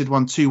 FC Umstead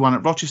won 2-1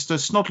 at Rochester.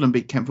 Snodland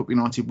beat Kent Football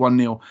United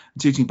 1-0.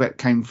 And Tooting Beck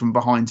came from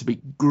behind to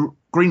beat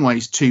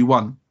Greenways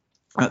 2-1.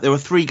 There were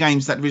 3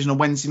 games that division on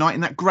Wednesday night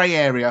in that grey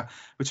area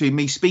between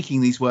me speaking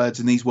these words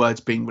and these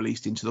words being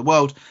released into the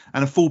world,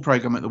 and a full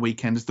programme at the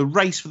weekend as the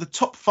race for the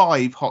top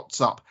 5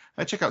 hots up.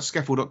 Check out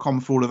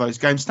scaffold.com for all of those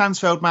games.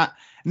 Stansfeld, Matt,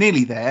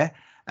 nearly there.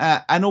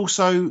 And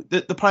also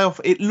the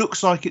playoff, it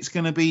looks like it's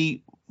going to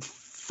be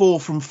 4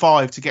 from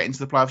 5 to get into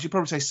the playoffs. You'd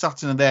probably say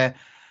Sutton are there,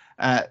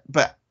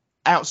 but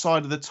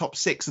outside of the top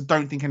 6, I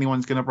don't think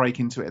anyone's going to break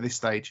into it at this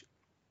stage.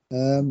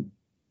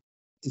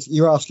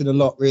 You're asking a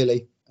lot,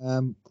 really.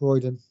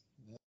 Croydon.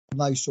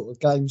 Those sort of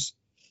games,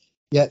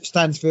 yeah.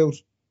 Stansfeld,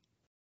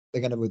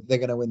 they're going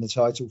to win the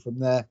title from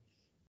there.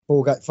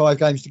 5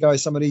 games to go.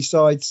 Some of these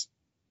sides.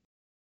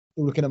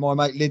 Still looking at my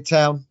mate Lyd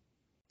Town,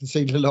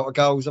 conceded a lot of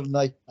goals, haven't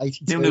they?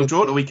 82. 0-0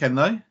 draw at the weekend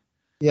though.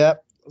 Yeah,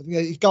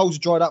 his goals are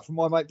dried up from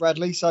my mate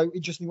Bradley. So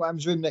interesting what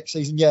happens with him next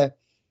season. Yeah,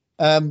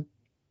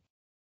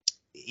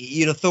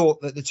 you'd have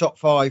thought that the top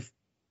 5,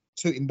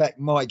 Tooting Beck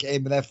might get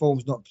in, but their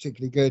form's not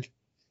particularly good.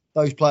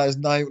 Those players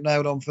nailed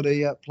on for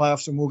the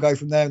playoffs, and we'll go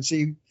from there and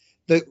see.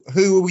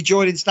 Who will we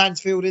join in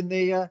Stansfeld in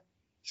the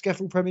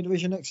Scaffold Premier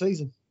Division next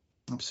season?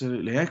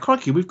 Absolutely.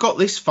 Crikey, we've got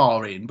this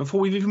far in before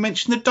we've even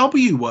mentioned the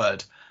W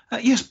word.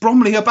 Yes,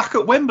 Bromley are back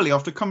at Wembley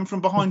after coming from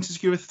behind to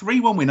secure a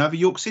 3-1 win over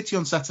York City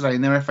on Saturday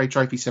in their FA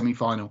Trophy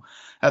semi-final.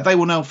 They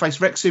will now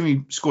face Wrexham,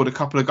 who scored a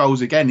couple of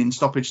goals again in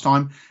stoppage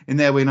time in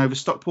their win over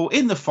Stockport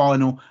in the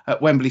final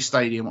at Wembley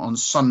Stadium on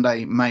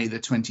Sunday, May the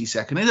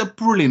 22nd. It's a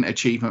brilliant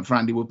achievement for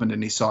Andy Woodman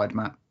and his side,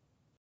 Matt.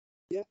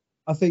 Yeah,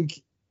 I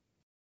think,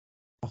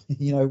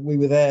 we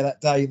were there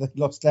that day they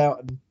lost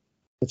out, and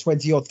the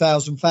 20-odd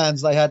thousand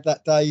fans they had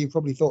that day, you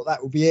probably thought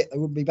that would be it. They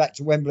wouldn't be back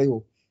to Wembley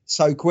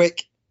so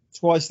quick.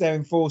 Twice there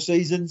in 4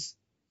 seasons.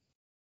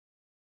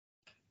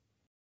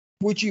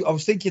 I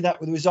was thinking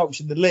that with the results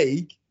in the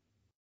league,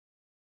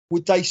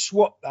 would they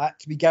swap that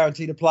to be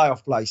guaranteed a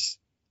playoff place?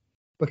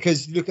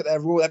 Because you look at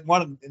they've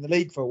won in the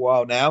league for a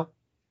while now.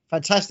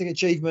 Fantastic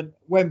achievement,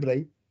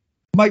 Wembley.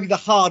 Maybe the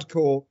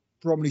hardcore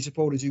Bromley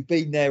supporters who've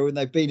been there and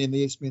they've been in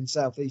the Isthmian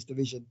South East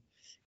Division,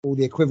 or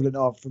the equivalent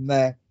of from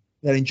there,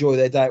 they'll enjoy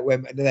their day at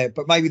Wembley.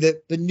 But maybe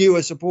the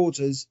newer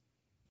supporters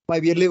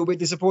may be a little bit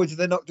disappointed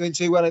they're not doing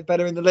too well,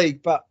 better in the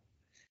league. But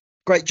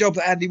great job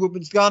that Andy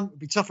Woodman's done. It'll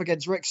be tough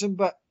against Wrexham,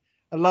 but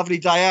a lovely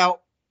day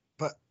out.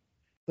 But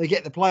they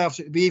get the playoffs,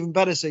 it would be even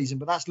better season.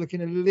 But that's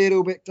looking a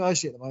little bit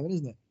dicey at the moment,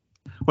 isn't it?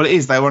 Well, it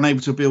is. They were unable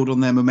to build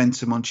on their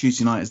momentum on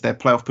Tuesday night as their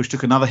playoff push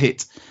took another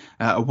hit,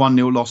 a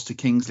 1-0 loss to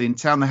Kingsley in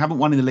town. They haven't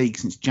won in the league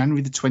since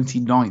January the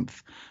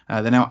 29th.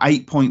 They're now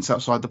 8 points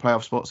outside the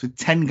playoff spots with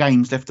 10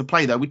 games left to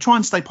play, though. We try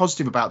and stay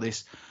positive about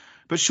this.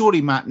 But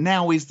surely, Matt,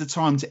 now is the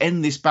time to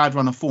end this bad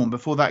run of form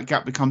before that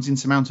gap becomes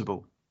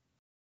insurmountable.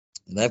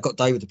 And they've got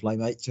David to play,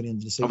 mate, to the end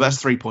of the season. Oh,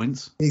 that's 3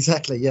 points.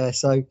 Exactly, yeah.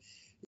 So,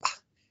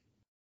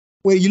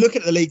 well, you look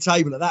at the league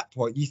table at that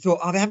point, you thought,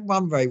 they haven't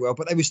won very well,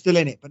 but they were still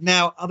in it. But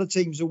now other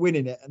teams are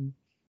winning it, and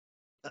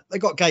they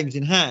got games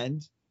in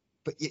hand.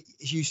 But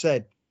as you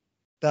said,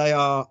 they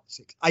are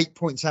 8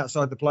 points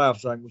outside the playoff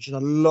zone, which is a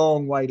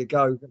long way to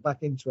go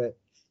back into it.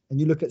 And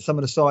you look at some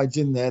of the sides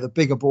in there, the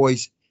bigger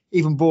boys,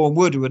 even Bourne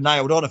Wood, who were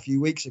nailed on a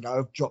few weeks ago,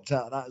 have dropped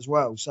out of that as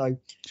well. So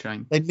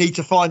Shame. They need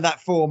to find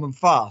that form and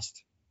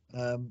fast.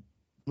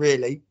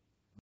 Really.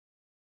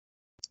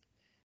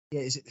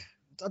 Yeah,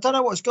 I don't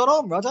know what's gone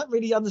on. I don't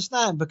really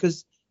understand,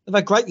 because they've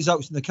had great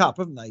results in the Cup,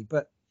 haven't they?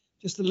 But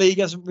just the league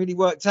hasn't really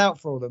worked out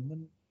for them.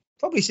 And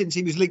probably since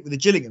he was linked with the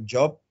Gillingham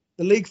job,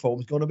 the league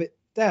form's gone a bit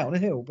down a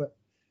hill. But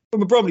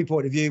from a Bromley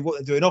point of view, what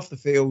they're doing off the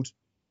field,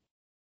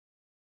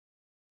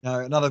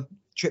 another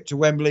trip to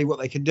Wembley, what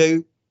they can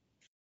do.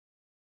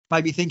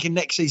 Maybe thinking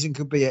next season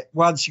could be it.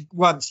 Once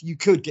you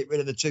could get rid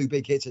of the 2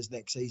 big hitters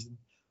next season,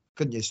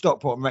 couldn't you?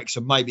 Stockport and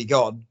Wrexham may be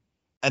gone,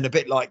 and a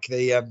bit like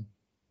the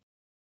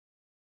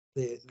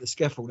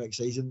Skeffel next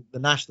season, the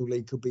National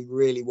League could be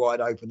really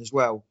wide open as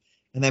well.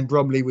 And then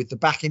Bromley, with the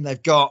backing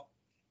they've got,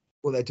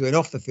 what they're doing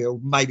off the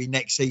field, maybe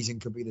next season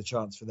could be the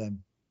chance for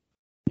them.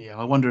 Yeah,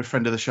 I wonder if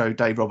friend of the show,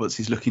 Dave Roberts,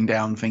 is looking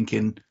down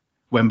thinking,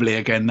 Wembley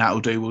again,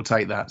 that'll do, we'll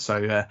take that.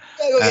 So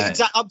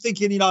I'm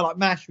thinking, like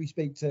Mash we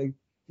speak to,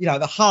 the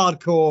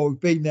hardcore who've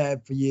been there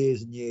for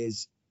years and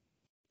years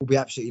will be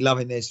absolutely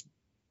loving this.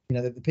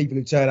 The people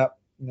who turn up,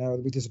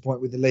 will be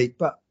disappointed with the league.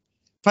 But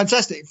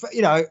fantastic,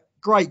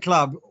 great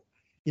club.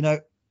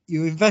 You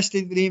invest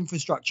in the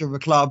infrastructure of a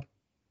club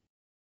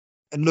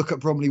and look at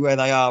Bromley where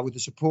they are with the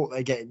support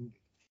they're getting.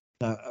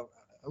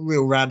 A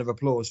real round of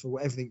applause for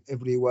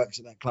everybody who works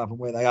at that club and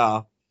where they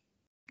are.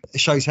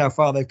 It shows how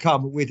far they've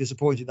come. We're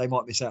disappointed they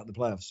might miss out on the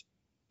playoffs.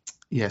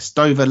 Yes,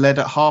 Dover led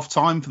at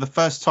half-time for the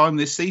first time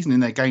this season in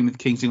their game with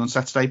Kingsley on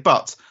Saturday,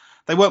 but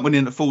they weren't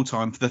winning at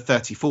full-time for the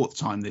 34th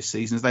time this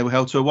season as they were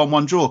held to a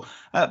 1-1 draw.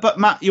 But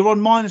Matt, you're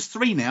on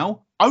 -3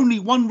 now, only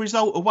one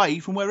result away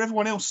from where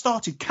everyone else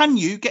started. Can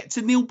you get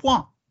to nil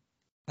point?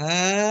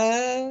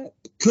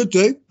 Could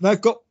do. They've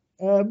got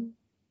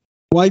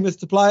Weymouth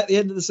to play at the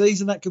end of the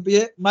season. That could be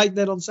it.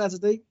 Maidenhead on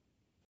Saturday.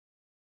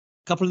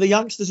 A couple of the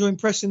youngsters are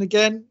impressing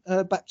again.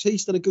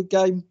 Baptiste had a good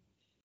game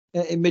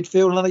in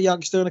midfield. Another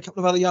youngster and a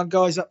couple of other young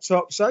guys up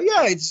top. So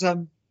yeah, it's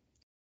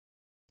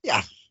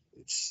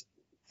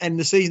end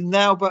the season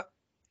now, but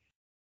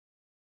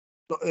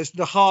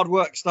the hard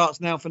work starts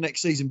now for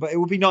next season. But it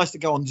would be nice to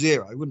go on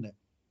 0, wouldn't it?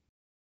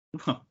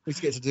 Let's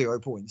get to 0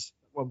 points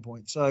at 1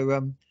 point.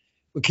 So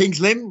with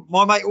Kings Lynn,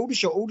 my mate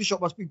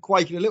Aldershot must be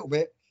quaking a little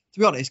bit. To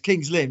be honest,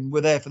 Kings Lynn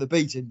were there for the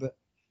beating, but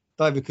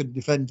Dover couldn't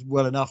defend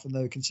well enough and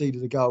they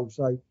conceded a goal.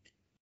 So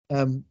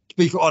to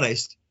be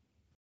honest,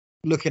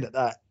 looking at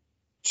that,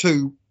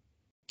 2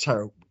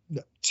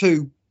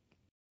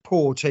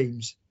 poor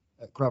teams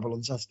at Crabble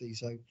on Saturday.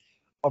 So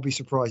I'll be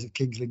surprised if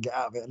Kings Lynn get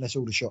out of it unless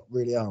Aldershot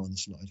really are on the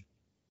slide.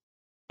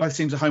 Both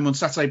teams are home on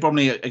Saturday.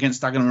 Bromley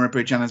against Dagenham and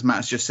Redbridge, and as Matt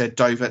has just said,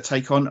 Dover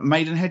take on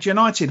Maidenhead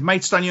United.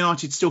 Maidstone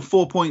United still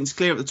 4 points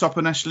clear at the top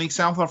of National League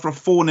South after a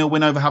 4-0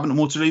 win over Havant and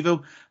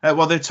Waterlooville,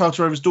 while their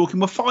Tartar Rovers Dorking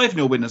were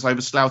 5-0 winners over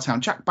Slough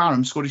Town. Jack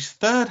Barham scored his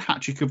 3rd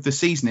hat-trick of the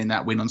season in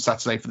that win on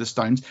Saturday for the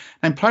Stones,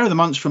 and player of the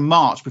month from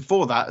March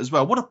before that as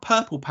well. What a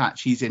purple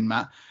patch he's in,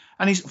 Matt.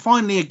 And he's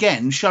finally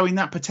again showing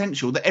that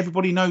potential that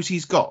everybody knows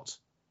he's got.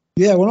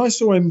 Yeah, when I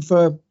saw him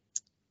for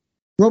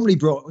Bromley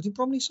did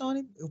Bromley sign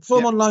him? He saw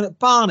him on loan at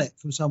Barnet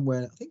from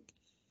somewhere, I think.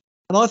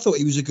 And I thought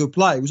he was a good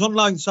player. He was on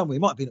loan somewhere. He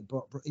might have been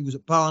he was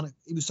at Barnet.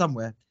 He was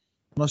somewhere.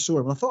 And I saw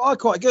him. And I thought,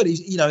 quite good.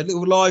 He's, a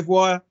little live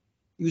wire.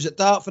 He was at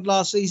Dartford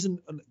last season,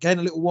 and again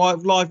a little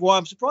live wire.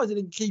 I'm surprised they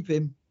didn't keep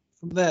him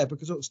from there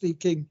because of Steve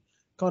King,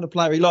 kind of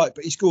player he liked,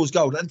 but he scores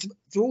goals. And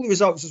to all the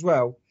results as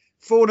well,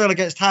 4-0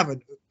 against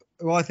Havant,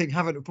 who I think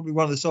Havant are probably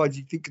one of the sides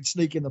you think could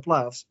sneak in the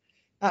playoffs.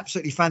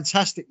 Absolutely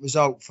fantastic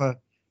result for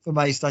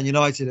Maidstone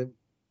United, and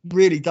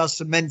really does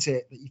cement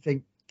it that you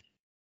think,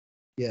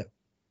 yeah,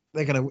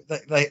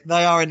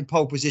 they are in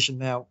pole position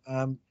now.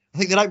 I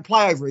think they don't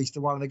play over Easter,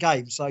 one of the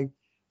games, so I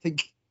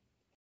think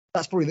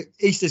that's probably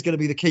Easter's going to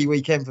be the key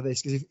weekend for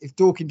this, because if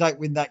Dorking don't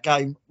win that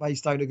game,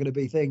 Maidstone are going to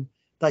be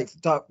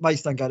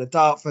Maidstone go to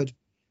Dartford.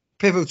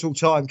 Pivotal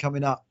time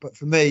coming up, but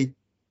for me,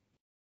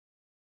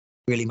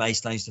 really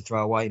Maidstone's to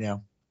throw away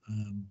now.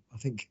 I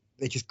think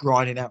they're just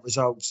grinding out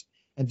results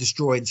and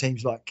destroying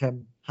teams like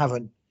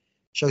Havant.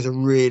 Shows a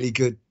really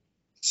good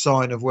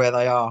sign of where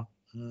they are.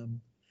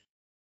 And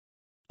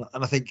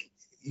I think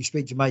you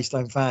speak to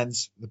Maidstone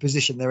fans, the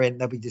position they're in,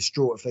 they'll be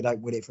distraught if they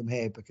don't win it from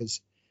here,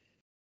 because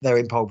they're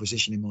in pole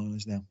position in my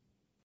eyes now.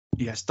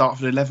 Yes,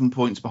 Dartford 11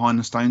 points behind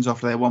the Stones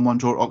after their 1-1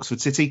 draw at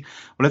Oxford City.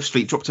 Well,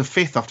 Ebbsfleet dropped to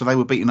 5th after they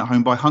were beaten at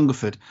home by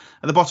Hungerford.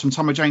 At the bottom,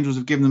 Tunbridge Angels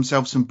have given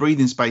themselves some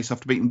breathing space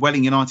after beating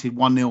Welling United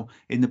 1-0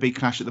 in the big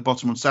clash at the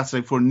bottom on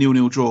Saturday for a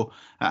 0-0 draw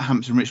at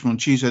Hampton Richmond on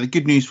Tuesday. The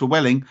good news for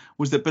Welling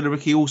was that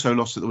Billericay also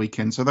lost at the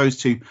weekend, so those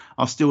two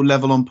are still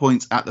level on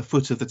points at the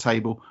foot of the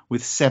table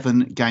with 7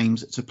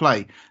 games to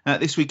play.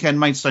 This weekend,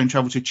 Maidstone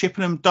travel to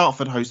Chippenham,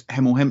 Dartford host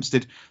Hemel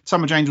Hempstead,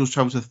 Tunbridge Angels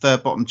travel to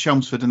third bottom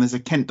Chelmsford, and there's a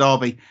Kent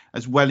derby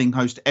as Welling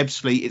host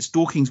Ebbsfleet. It's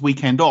Dorking's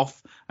weekend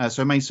off,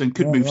 so Maidstone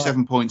could move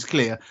 7 points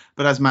clear.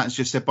 But as Matt's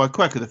just said, by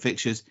quirk of the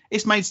fixtures,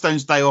 it's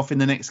Maidstone's day off in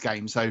the next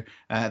game, so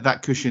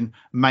that cushion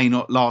may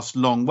not last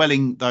long.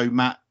 Welling, though,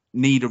 Matt,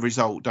 need a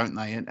result, don't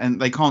they?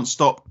 And they can't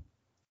stop.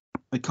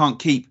 They can't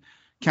keep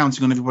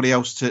counting on everybody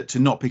else to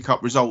not pick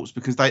up results,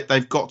 because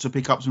they've got to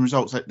pick up some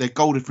results. Their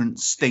goal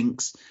difference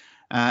stinks.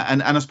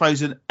 And I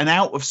suppose an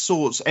out of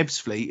sorts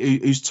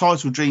Ebbsfleet, whose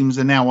title dreams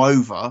are now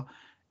over,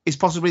 is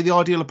possibly the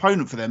ideal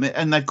opponent for them.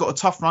 And they've got a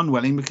tough run,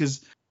 Welling,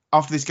 because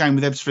after this game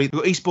with Ebbsfleet, they've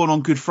got Eastbourne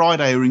on Good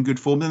Friday, who are in good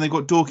form. Then they've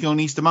got Dorking on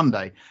Easter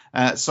Monday.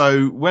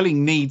 So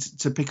Welling needs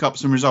to pick up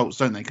some results,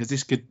 don't they? Because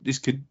this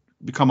could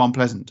become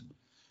unpleasant.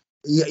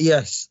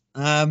 Yes.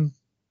 Brought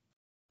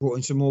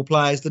in some more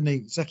players, didn't he?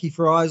 Zeki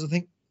Fryers, I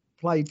think,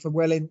 played for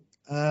Welling.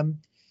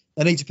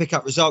 They need to pick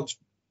up results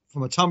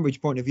from a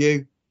Tunbridge point of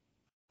view.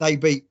 They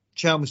beat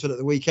Chelmsford at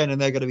the weekend, and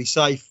they're going to be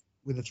safe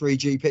with the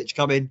 3G pitch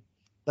coming.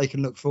 They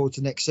can look forward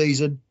to next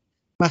season.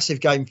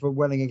 Massive game for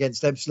Welling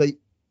against Ebbsfleet.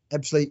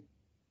 Ebbsfleet,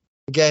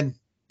 again,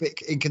 a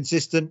bit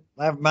inconsistent.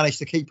 They haven't managed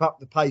to keep up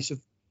the pace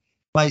of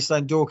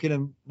Maidstone, Dorking,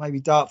 and maybe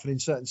Dartford in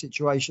certain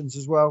situations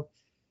as well.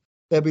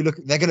 They're going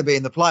to be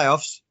in the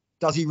playoffs.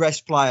 Does he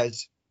rest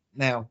players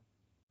now?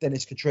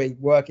 Dennis Catree,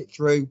 work it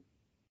through,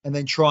 and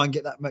then try and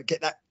get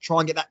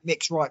that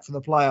mix right for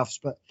the playoffs.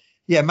 But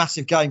yeah,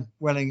 massive game.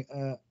 Welling.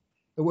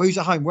 Who's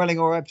at home? Welling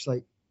or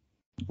Ebbsfleet?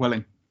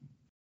 Welling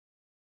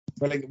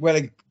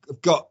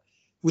have got,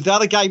 with the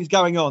other games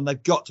going on,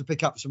 they've got to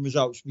pick up some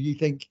results. You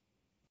think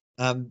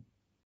they've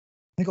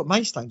got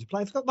Maidstone to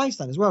play? They've got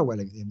Maidstone as well,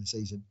 Welling, at the end of the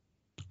season.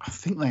 I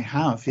think they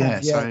have,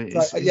 yeah. So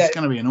it's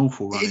going to be an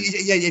awful run.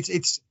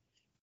 It's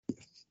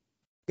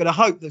going to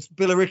hope that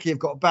Billericay have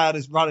got bad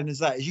as running as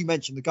that. As you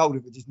mentioned, the goal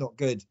difference is not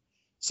good.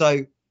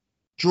 So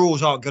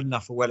draws aren't good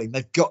enough for Welling.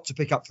 They've got to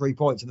pick up 3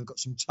 points, and they've got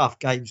some tough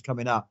games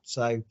coming up.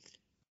 So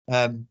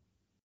let's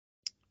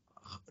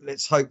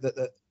hope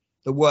that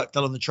the work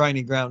done on the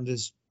training ground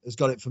has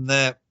got it from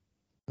there.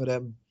 But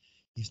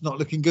it's not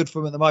looking good for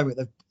them at the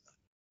moment.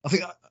 I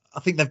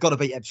think they've got to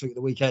beat Ebbsfleet at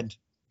the weekend.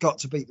 Got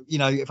to beat,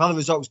 if other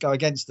results go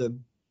against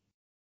them,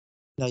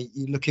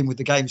 you look in with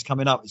the games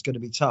coming up, it's going to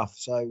be tough.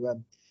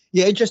 So,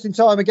 interesting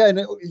time again.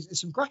 There's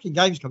some cracking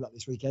games coming up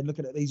this weekend.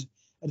 Looking at these,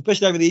 and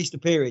especially over the Easter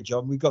period,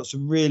 John, we've got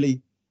some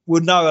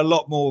we'll know a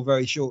lot more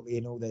very shortly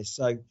in all this.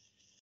 So,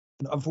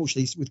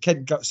 unfortunately, with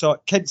Kent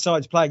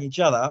sides playing each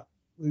other,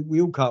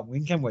 we all can't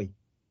win, can we?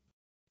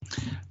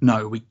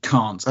 No, we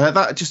can't.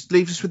 That just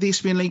leaves us with the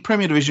Isthmian League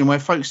Premier Division, where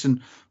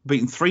Folkestone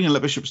beaten 3-0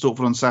 at Bishop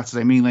Stortford on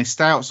Saturday, meaning they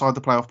stay outside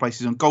the playoff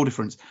places on goal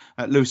difference.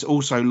 Lewis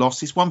also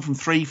lost. It's 1 from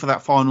 3 for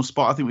that final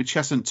spot. I think with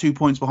Cheshunt 2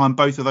 points behind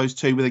both of those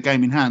two with a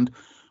game in hand,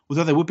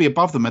 although they would be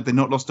above them had they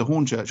not lost to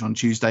Hornchurch on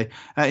Tuesday.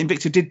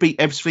 Invicta did beat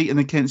Ebbsfleet in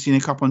the Kent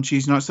Senior Cup on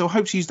Tuesday night, so I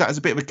hope to use that as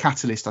a bit of a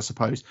catalyst, I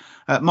suppose.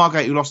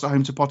 Margate, who lost at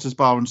home to Potters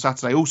Bar on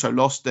Saturday, also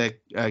lost their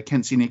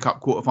Kent Senior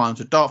Cup quarter-final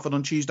to Dartford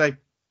on Tuesday.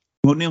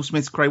 Well, Neil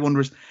Smith's Cray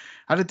Wanderers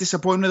had a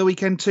disappointment of the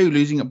weekend too,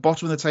 losing at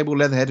bottom of the table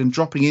Leatherhead and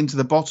dropping into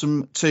the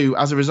bottom two.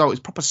 As a result, it's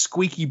proper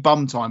squeaky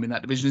bum time in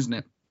that division, isn't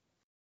it?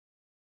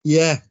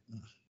 Yeah.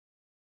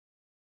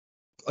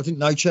 I didn't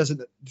know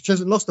Cheshunt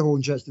lost to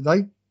Hornchurch, did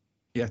they?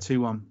 Yeah,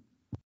 2-1.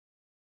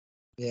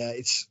 Yeah,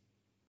 it's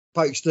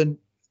Folkestone.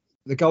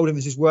 The goal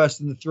difference is worse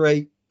than the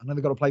 3. I know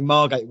they've got to play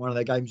Margate in one of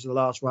their games in the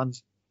last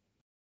runs.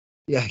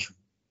 Yeah.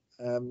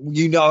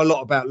 You know a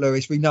lot about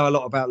Lewis. We know a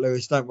lot about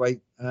Lewis, don't we?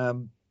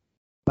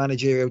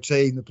 Managerial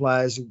team, the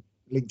players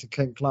linked to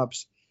Kent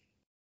clubs.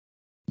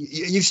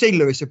 You've seen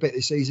Lewis a bit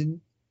this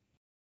season.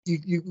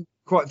 you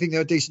quite think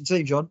they're a decent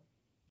team, John?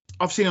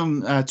 I've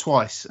seen them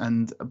twice,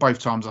 and both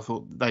times I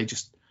thought they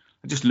just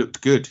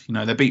looked good. You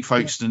know, they beat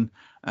Folkestone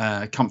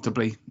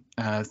comfortably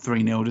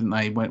 3-0, didn't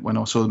they? When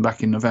I saw them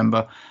back in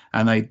November,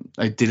 and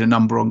they did a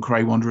number on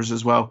Cray Wanderers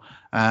as well.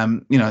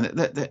 You know,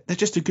 they're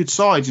just a good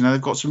side. You know,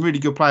 they've got some really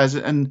good players,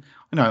 and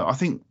you know, I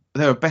think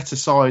they're a better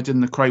side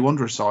than the Cray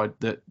Wanderers side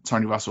that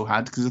Tony Russell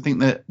had, because I think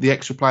that the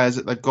extra players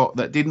that they've got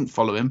that didn't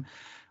follow him,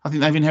 I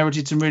think they've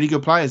inherited some really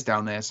good players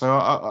down there.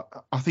 So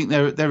I think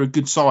they're a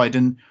good side,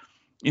 and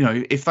you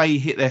know, if they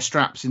hit their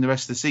straps in the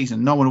rest of the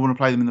season, no one will want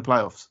to play them in the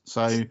playoffs.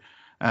 So,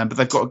 but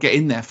they've got to get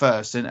in there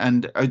first,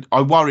 and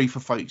I worry for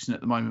Folkestone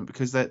at the moment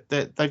because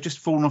they've just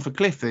fallen off a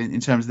cliff in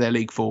terms of their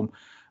league form.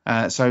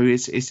 So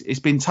it's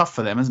been tough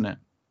for them, hasn't it?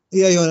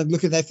 Yeah, you want to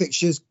look at their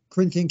fixtures.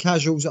 Corinthian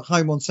Casuals at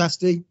home on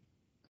Saturday.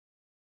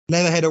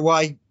 Leatherhead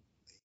away.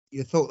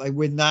 You thought they'd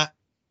win that.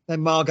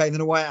 Then Margate,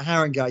 then away at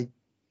Haringey.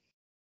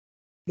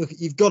 Look,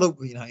 you've got to,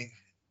 you know,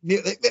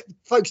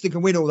 Folkestone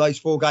can win all those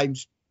 4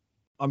 games,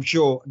 I'm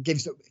sure.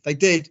 If they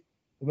did,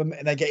 and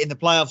they get in the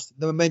playoffs,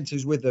 the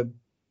momentum's with them.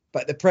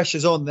 But the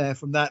pressure's on there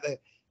from that.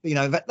 You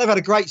know, they've had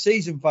a great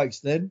season,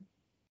 Folkestone.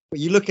 But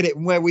you look at it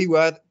from where we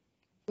were,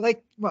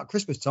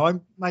 Christmas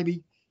time,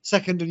 maybe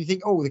second, and you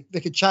think, oh,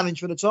 they could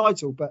challenge for the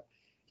title. But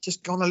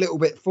just gone a little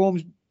bit.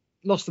 Form's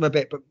lost them a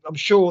bit. But I'm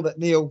sure that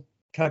Neil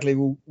Cagley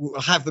will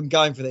have them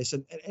going for this.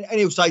 And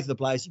he'll say to the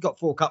players, you've got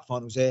 4 cup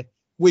finals here.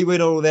 We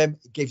win all of them.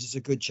 It gives us a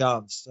good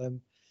chance.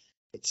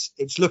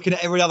 It's looking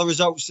at every other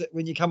results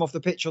when you come off the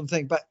pitch on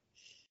thing. But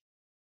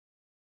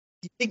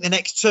you think the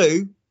next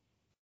 2,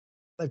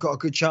 they've got a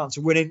good chance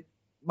of winning.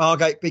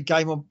 Margate, big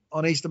game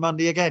on Easter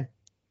Monday again.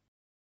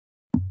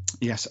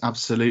 Yes,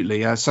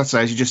 absolutely.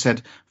 Saturday, as you just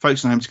said,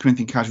 Folkestone home to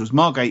Corinthian Casuals.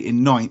 Margate in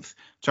 9th,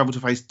 travel to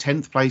face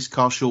 10th place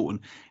Carshalton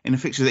in a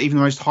fixture that even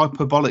the most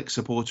hyperbolic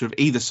supporter of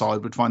either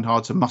side would find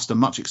hard to muster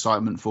much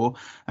excitement for.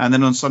 And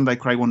then on Sunday,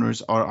 Cray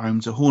Wanderers are at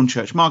home to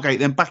Hornchurch. Margate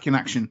then back in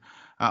action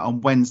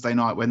on Wednesday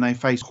night when they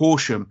face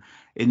Horsham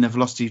in the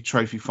Velocity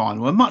Trophy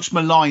final. A much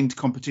maligned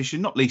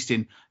competition, not least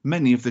in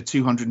many of the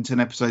 210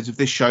 episodes of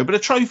this show. But a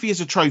trophy is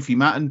a trophy,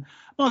 Matt, and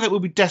Margate will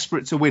be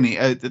desperate to win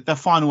it. The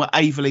final at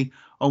Aveley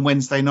on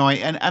Wednesday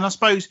night. And I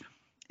suppose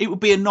it would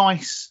be a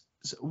nice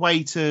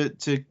way to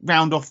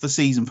round off the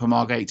season for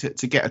Margate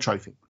to get a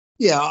trophy.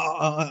 Yeah,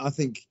 I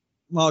think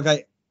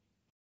Margate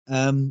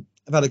have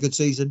had a good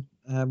season.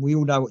 We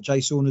all know what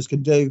Jay Saunders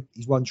can do.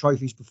 He's won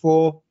trophies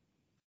before.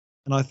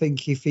 And I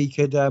think if he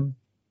could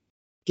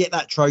get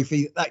that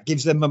trophy, that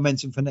gives them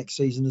momentum for next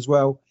season as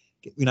well.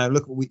 You know,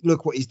 look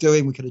what he's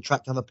doing. We could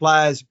attract other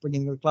players, bring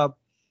in the club.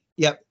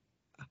 Yeah,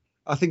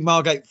 I think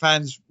Margate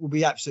fans will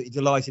be absolutely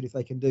delighted if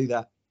they can do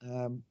that.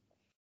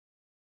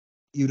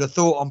 You'd have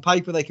thought on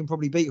paper they can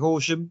probably beat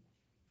Horsham,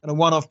 and a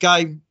one-off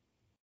game,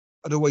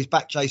 I'd always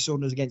back Jay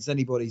Saunders against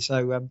anybody.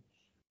 So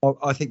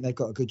I think they've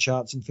got a good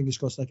chance, and fingers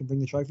crossed they can bring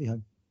the trophy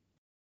home.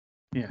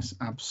 Yes,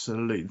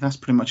 absolutely. That's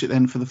pretty much it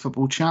then for the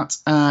football chat.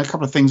 A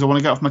couple of things I want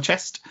to get off my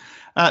chest.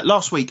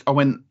 Last week I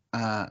went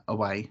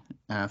away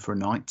for a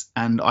night,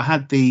 and I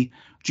had the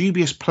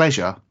dubious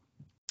pleasure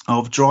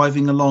of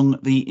driving along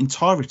the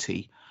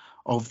entirety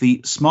of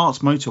the Smart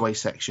motorway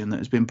section that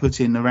has been put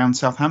in around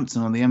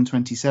Southampton on the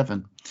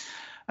M27.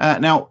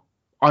 Now,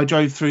 I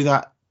drove through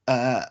that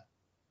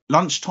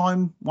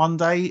lunchtime one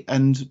day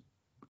and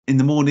in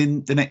the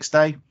morning the next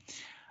day.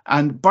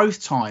 And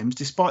both times,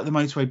 despite the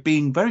motorway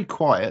being very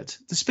quiet,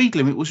 the speed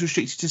limit was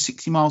restricted to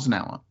 60 miles an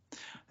hour.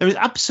 There is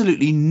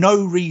absolutely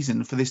no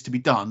reason for this to be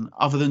done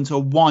other than to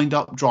wind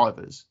up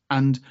drivers.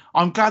 And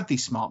I'm glad the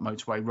Smart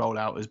motorway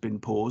rollout has been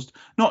paused,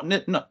 not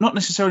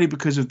necessarily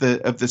because of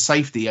the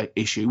safety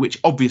issue, which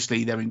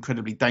obviously they're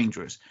incredibly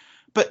dangerous.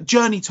 But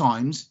journey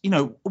times, you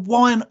know,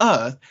 why on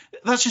earth?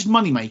 That's just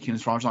money making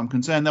as far as I'm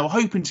concerned. They were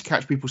hoping to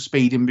catch people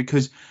speeding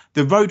because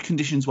the road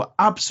conditions were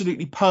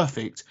absolutely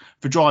perfect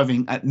for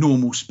driving at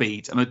normal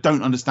speeds. And I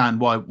don't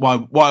understand why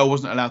I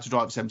wasn't allowed to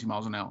drive at 70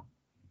 miles an hour.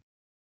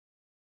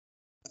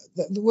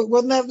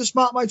 Wasn't there the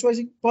Smart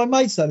motorways by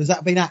Maidstone? Has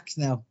that been axed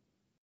now?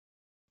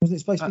 Wasn't it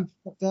supposed to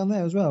be down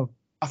there as well?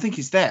 I think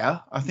it's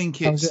there. I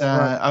think it's.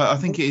 Right. I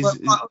think it is,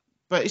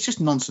 but it's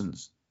just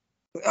nonsense.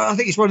 I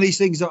think it's one of these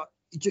things that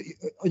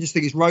I just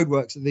think it's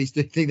roadworks at least.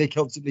 I think they're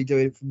constantly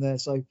doing it from there.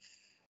 So,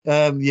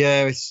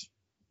 yeah, it's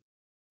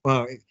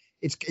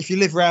if you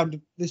live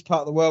around this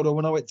part of the world, or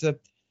when I went to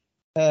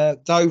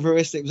Dover,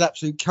 it was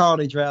absolute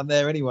carnage around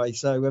there anyway.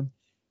 So,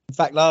 in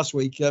fact, last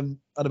week I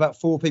had about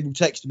 4 people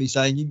texting me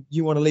saying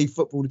you want to leave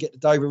football to get to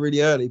Dover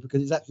really early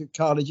because it's absolute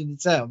carnage in the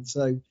town.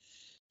 So,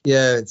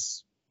 yeah,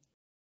 it's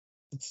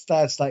a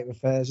sad state of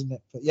affairs, isn't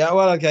it? But yeah,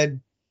 well,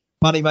 again,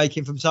 money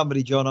making from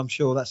somebody, John. I'm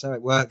sure that's how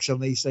it works on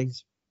these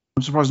things.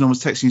 I'm surprised no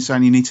one's texting you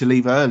saying you need to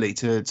leave early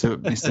to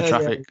miss the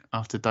traffic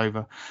after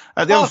Dover.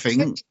 The other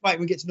thing, mate,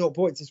 we get to 0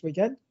 points this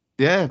weekend.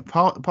 Yeah,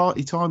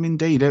 party time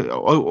indeed. I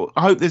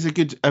hope there's a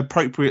good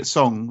appropriate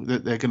song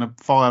that they're going to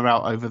fire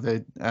out over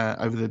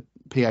the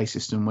PA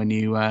system when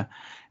you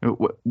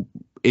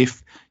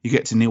if you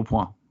get to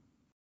Nilpois.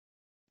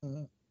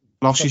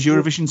 Last year's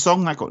Eurovision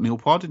song that got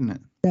Nilpois, didn't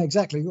it? Yeah,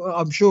 exactly.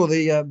 I'm sure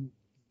the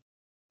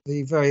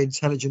the very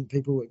intelligent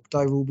people at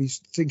Dover will be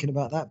thinking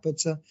about that.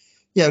 But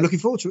yeah, looking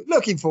forward to it.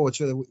 Looking forward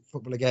to the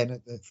football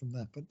again from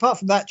that. But apart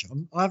from that,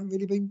 John, I haven't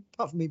really been.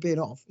 Apart from me being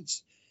off, I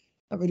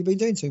haven't really been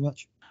doing too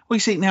much. Well,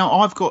 you see, now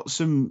I've got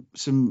some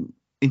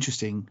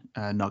interesting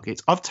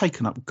nuggets. I've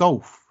taken up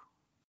golf.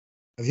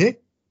 Have you?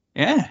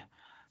 Yeah.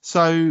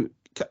 So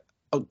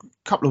a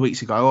couple of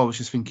weeks ago, I was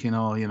just thinking,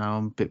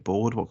 I'm a bit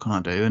bored. What can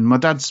I do? And my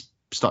dad's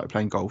started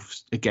playing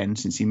golf again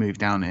since he moved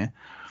down here.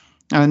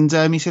 And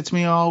he said to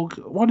me, why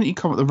don't you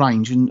come up the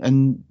range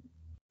and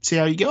see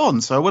how you get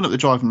on? So I went up the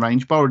driving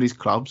range, borrowed his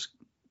clubs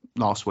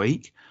last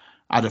week,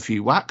 had a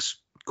few whacks,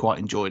 quite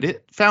enjoyed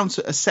it. Found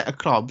a set of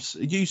clubs,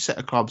 a used set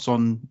of clubs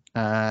on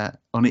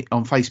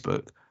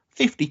Facebook,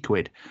 50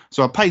 quid.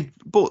 So I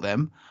bought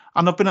them,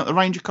 and I've been at the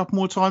range a couple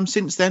more times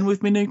since then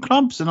with my new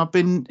clubs. And I've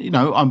been,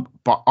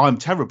 I'm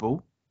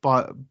terrible.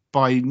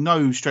 By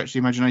no stretch of the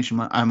imagination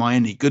am I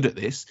any good at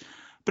this.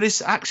 But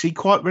it's actually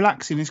quite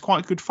relaxing. It's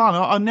quite good fun.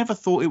 I never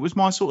thought it was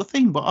my sort of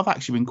thing, but I've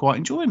actually been quite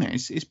enjoying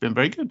it. It's been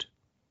very good.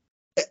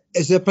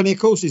 Is there plenty of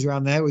courses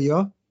around there where you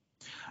are?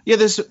 Yeah,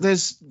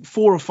 there's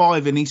 4 or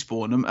 5 in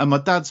Eastbourne, and my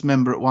dad's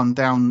member at one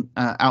down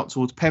out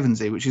towards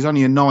Pevensey, which is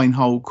only a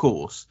 9-hole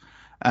course,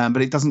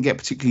 but it doesn't get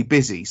particularly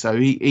busy. So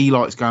he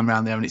likes going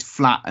around there, and it's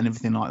flat and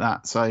everything like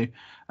that. So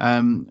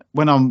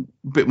when I'm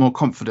a bit more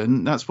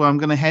confident, that's where I'm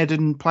going to head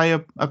and play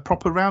a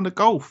proper round of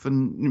golf.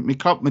 And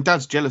my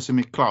dad's jealous of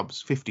my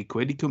clubs, 50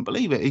 quid. He couldn't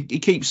believe it. He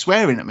keeps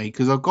swearing at me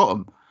because I've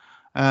got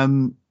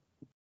them.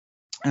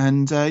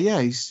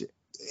 He's.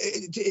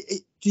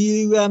 Do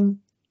you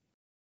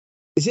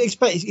is it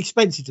it's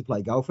expensive to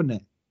play golf, isn't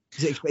it?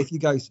 Is it if you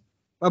go?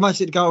 How much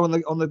did it go on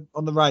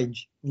the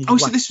range?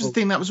 So this was the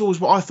thing that was always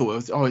what I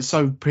thought. It's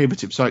so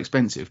prohibitive, so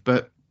expensive.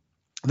 But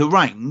the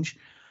range,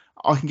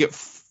 I can get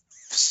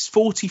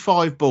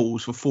 45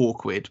 balls for 4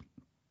 quid,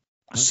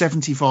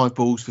 75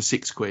 balls for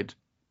 6 quid,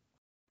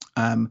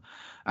 and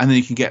then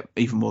you can get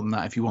even more than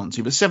that if you want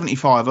to. But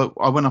 75,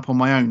 I went up on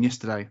my own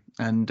yesterday,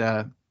 and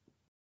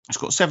it's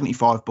got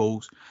 75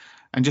 balls,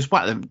 and just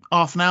whack them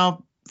half an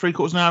hour,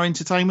 3/4 an hour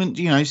entertainment.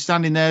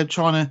 Standing there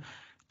trying to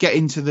get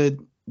into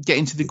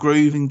the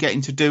groove and getting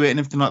to do it and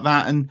everything like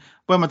that. And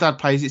when my dad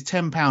plays, it's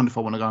 £10 if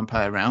I want to go and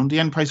play around. He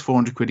only pays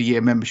 400 quid a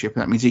year membership,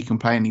 and that means he can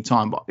play any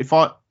time. But if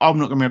I'm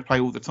not going to be able to play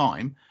all the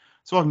time,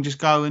 so I can just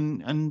go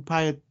and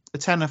pay a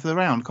tenner for the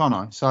round, can't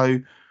I? So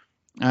do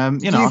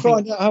you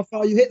find out how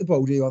far you hit the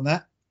ball? Do you on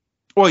that?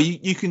 Well,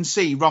 you can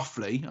see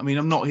roughly. I mean,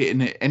 I'm not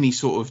hitting it any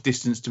sort of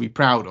distance to be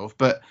proud of,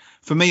 but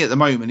for me at the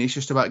moment, it's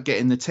just about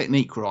getting the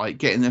technique right,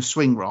 getting the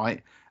swing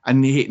right,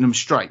 and hitting them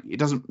straight. It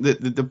doesn't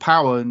the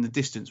power and the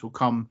distance will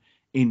come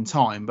in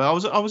time.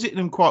 But I was hitting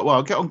them quite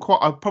well.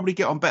 I'll probably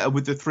get on better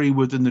with the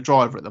 3-wood than the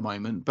driver at the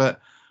moment,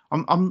 but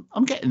I'm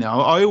getting there.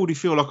 I already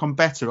feel like I'm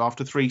better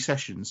after 3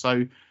 sessions.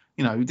 So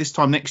this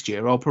time next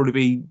year, I'll probably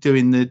be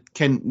doing the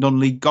Kent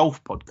Non-League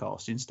Golf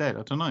podcast instead.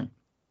 I don't know.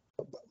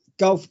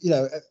 Golf,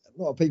 a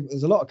lot of people.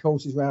 There's a lot of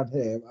courses around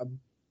here.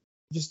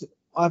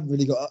 I haven't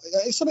really got.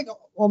 It's something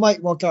my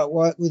mate will go at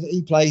work with.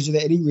 He plays with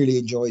it and he really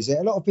enjoys it.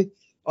 A lot of people,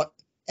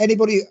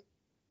 anybody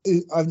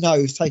who I know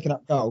who's taken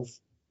up golf,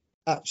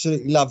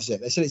 absolutely loves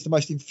it. They said it's the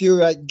most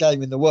infuriating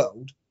game in the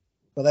world,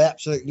 but they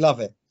absolutely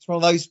love it. It's one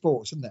of those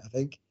sports, isn't it? I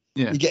think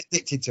you get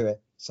addicted to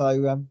it. So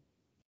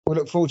we'll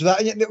look forward to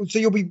that. And so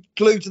you'll be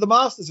glued to the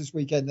Masters this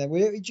weekend, then, will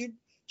you? Do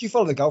you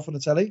follow the golf on the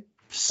telly?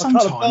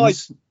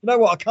 Sometimes. You know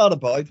what? I can't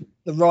abide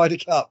the Ryder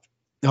Cup.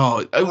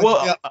 Oh,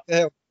 well,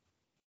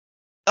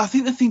 I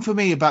think the thing for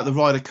me about the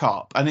Ryder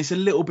Cup, and it's a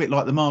little bit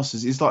like the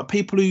Masters, is like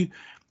people who,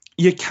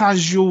 your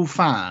casual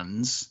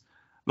fans,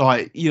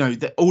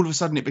 that all of a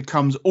sudden it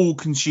becomes all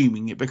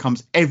consuming. It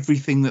becomes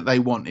everything that they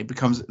want. It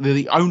becomes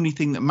the only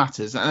thing that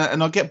matters.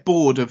 And I get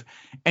bored of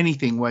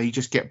anything where you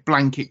just get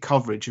blanket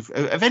coverage of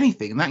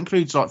anything. And that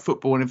includes like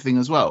football and everything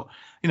as well.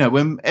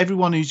 When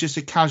everyone who's just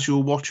a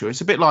casual watcher,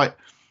 it's a bit like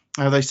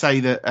how they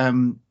say that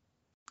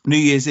New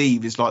Year's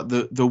Eve is like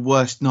the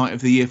worst night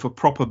of the year for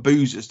proper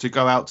boozers to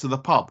go out to the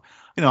pub.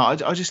 I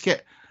just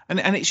get,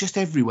 and it's just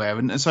everywhere.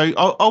 And so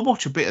I'll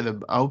watch a bit of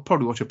them. I'll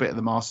probably watch a bit of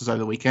the Masters over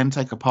the weekend,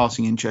 take a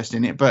passing interest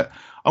in it, but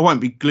I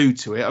won't be glued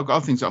to it. I've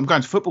got things. I'm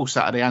going to football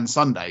Saturday and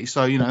Sunday,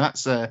 so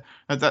that's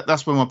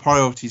where my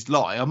priorities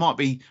lie. I might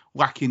be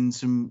whacking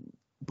some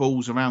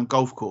balls around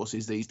golf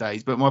courses these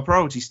days, but my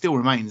priority still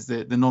remains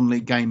the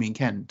non-league game in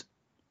Kent.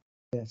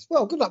 Yes.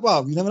 Well, good luck.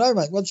 Well, you never know,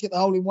 mate. Once you get the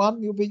hole in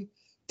one, you'll be.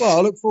 Well,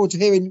 I look forward to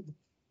hearing.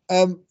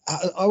 I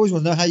always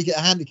want to know how you get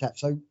a handicap.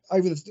 So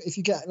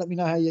let me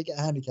know how you get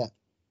a handicap.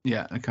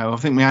 Yeah, okay. Well, I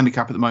think my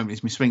handicap at the moment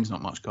is my swing's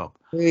not much, Cobb.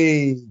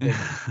 Here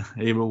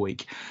a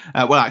week.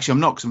 Well, actually, I'm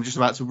not, because I'm just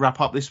about to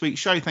wrap up this week's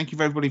show. Thank you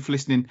for everybody for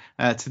listening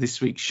to this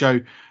week's show.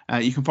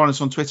 You can find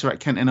us on Twitter at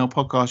Kent NL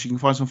Podcast. You can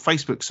find us on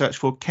Facebook. Search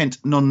for Kent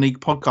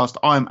Non-League Podcast.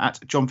 I am at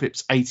John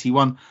Phipps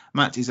 81.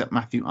 Matt is at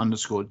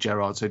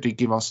Matthew_Gerard. So do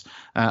give us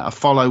a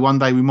follow. One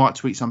day we might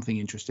tweet something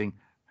interesting.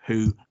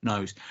 Who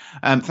knows?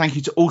 Thank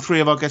you to all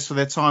three of our guests for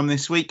their time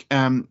this week.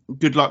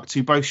 Good luck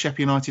to both Sheffield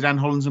United and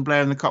Hollands and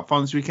Blair in the Cup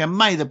final this weekend.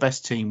 May the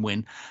best team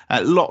win.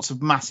 Lots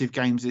of massive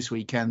games this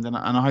weekend, and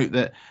I hope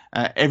that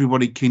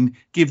everybody can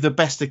give the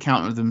best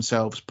account of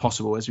themselves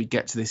possible as we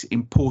get to this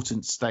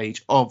important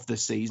stage of the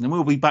season. And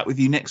we'll be back with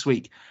you next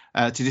week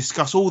to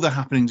discuss all the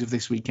happenings of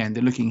this weekend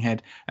and looking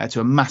ahead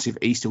to a massive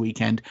Easter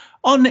weekend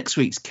on next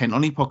week's Kent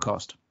Only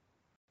podcast.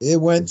 It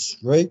went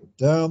straight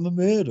down the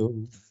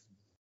middle.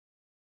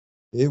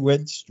 It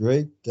went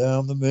straight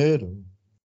down the middle.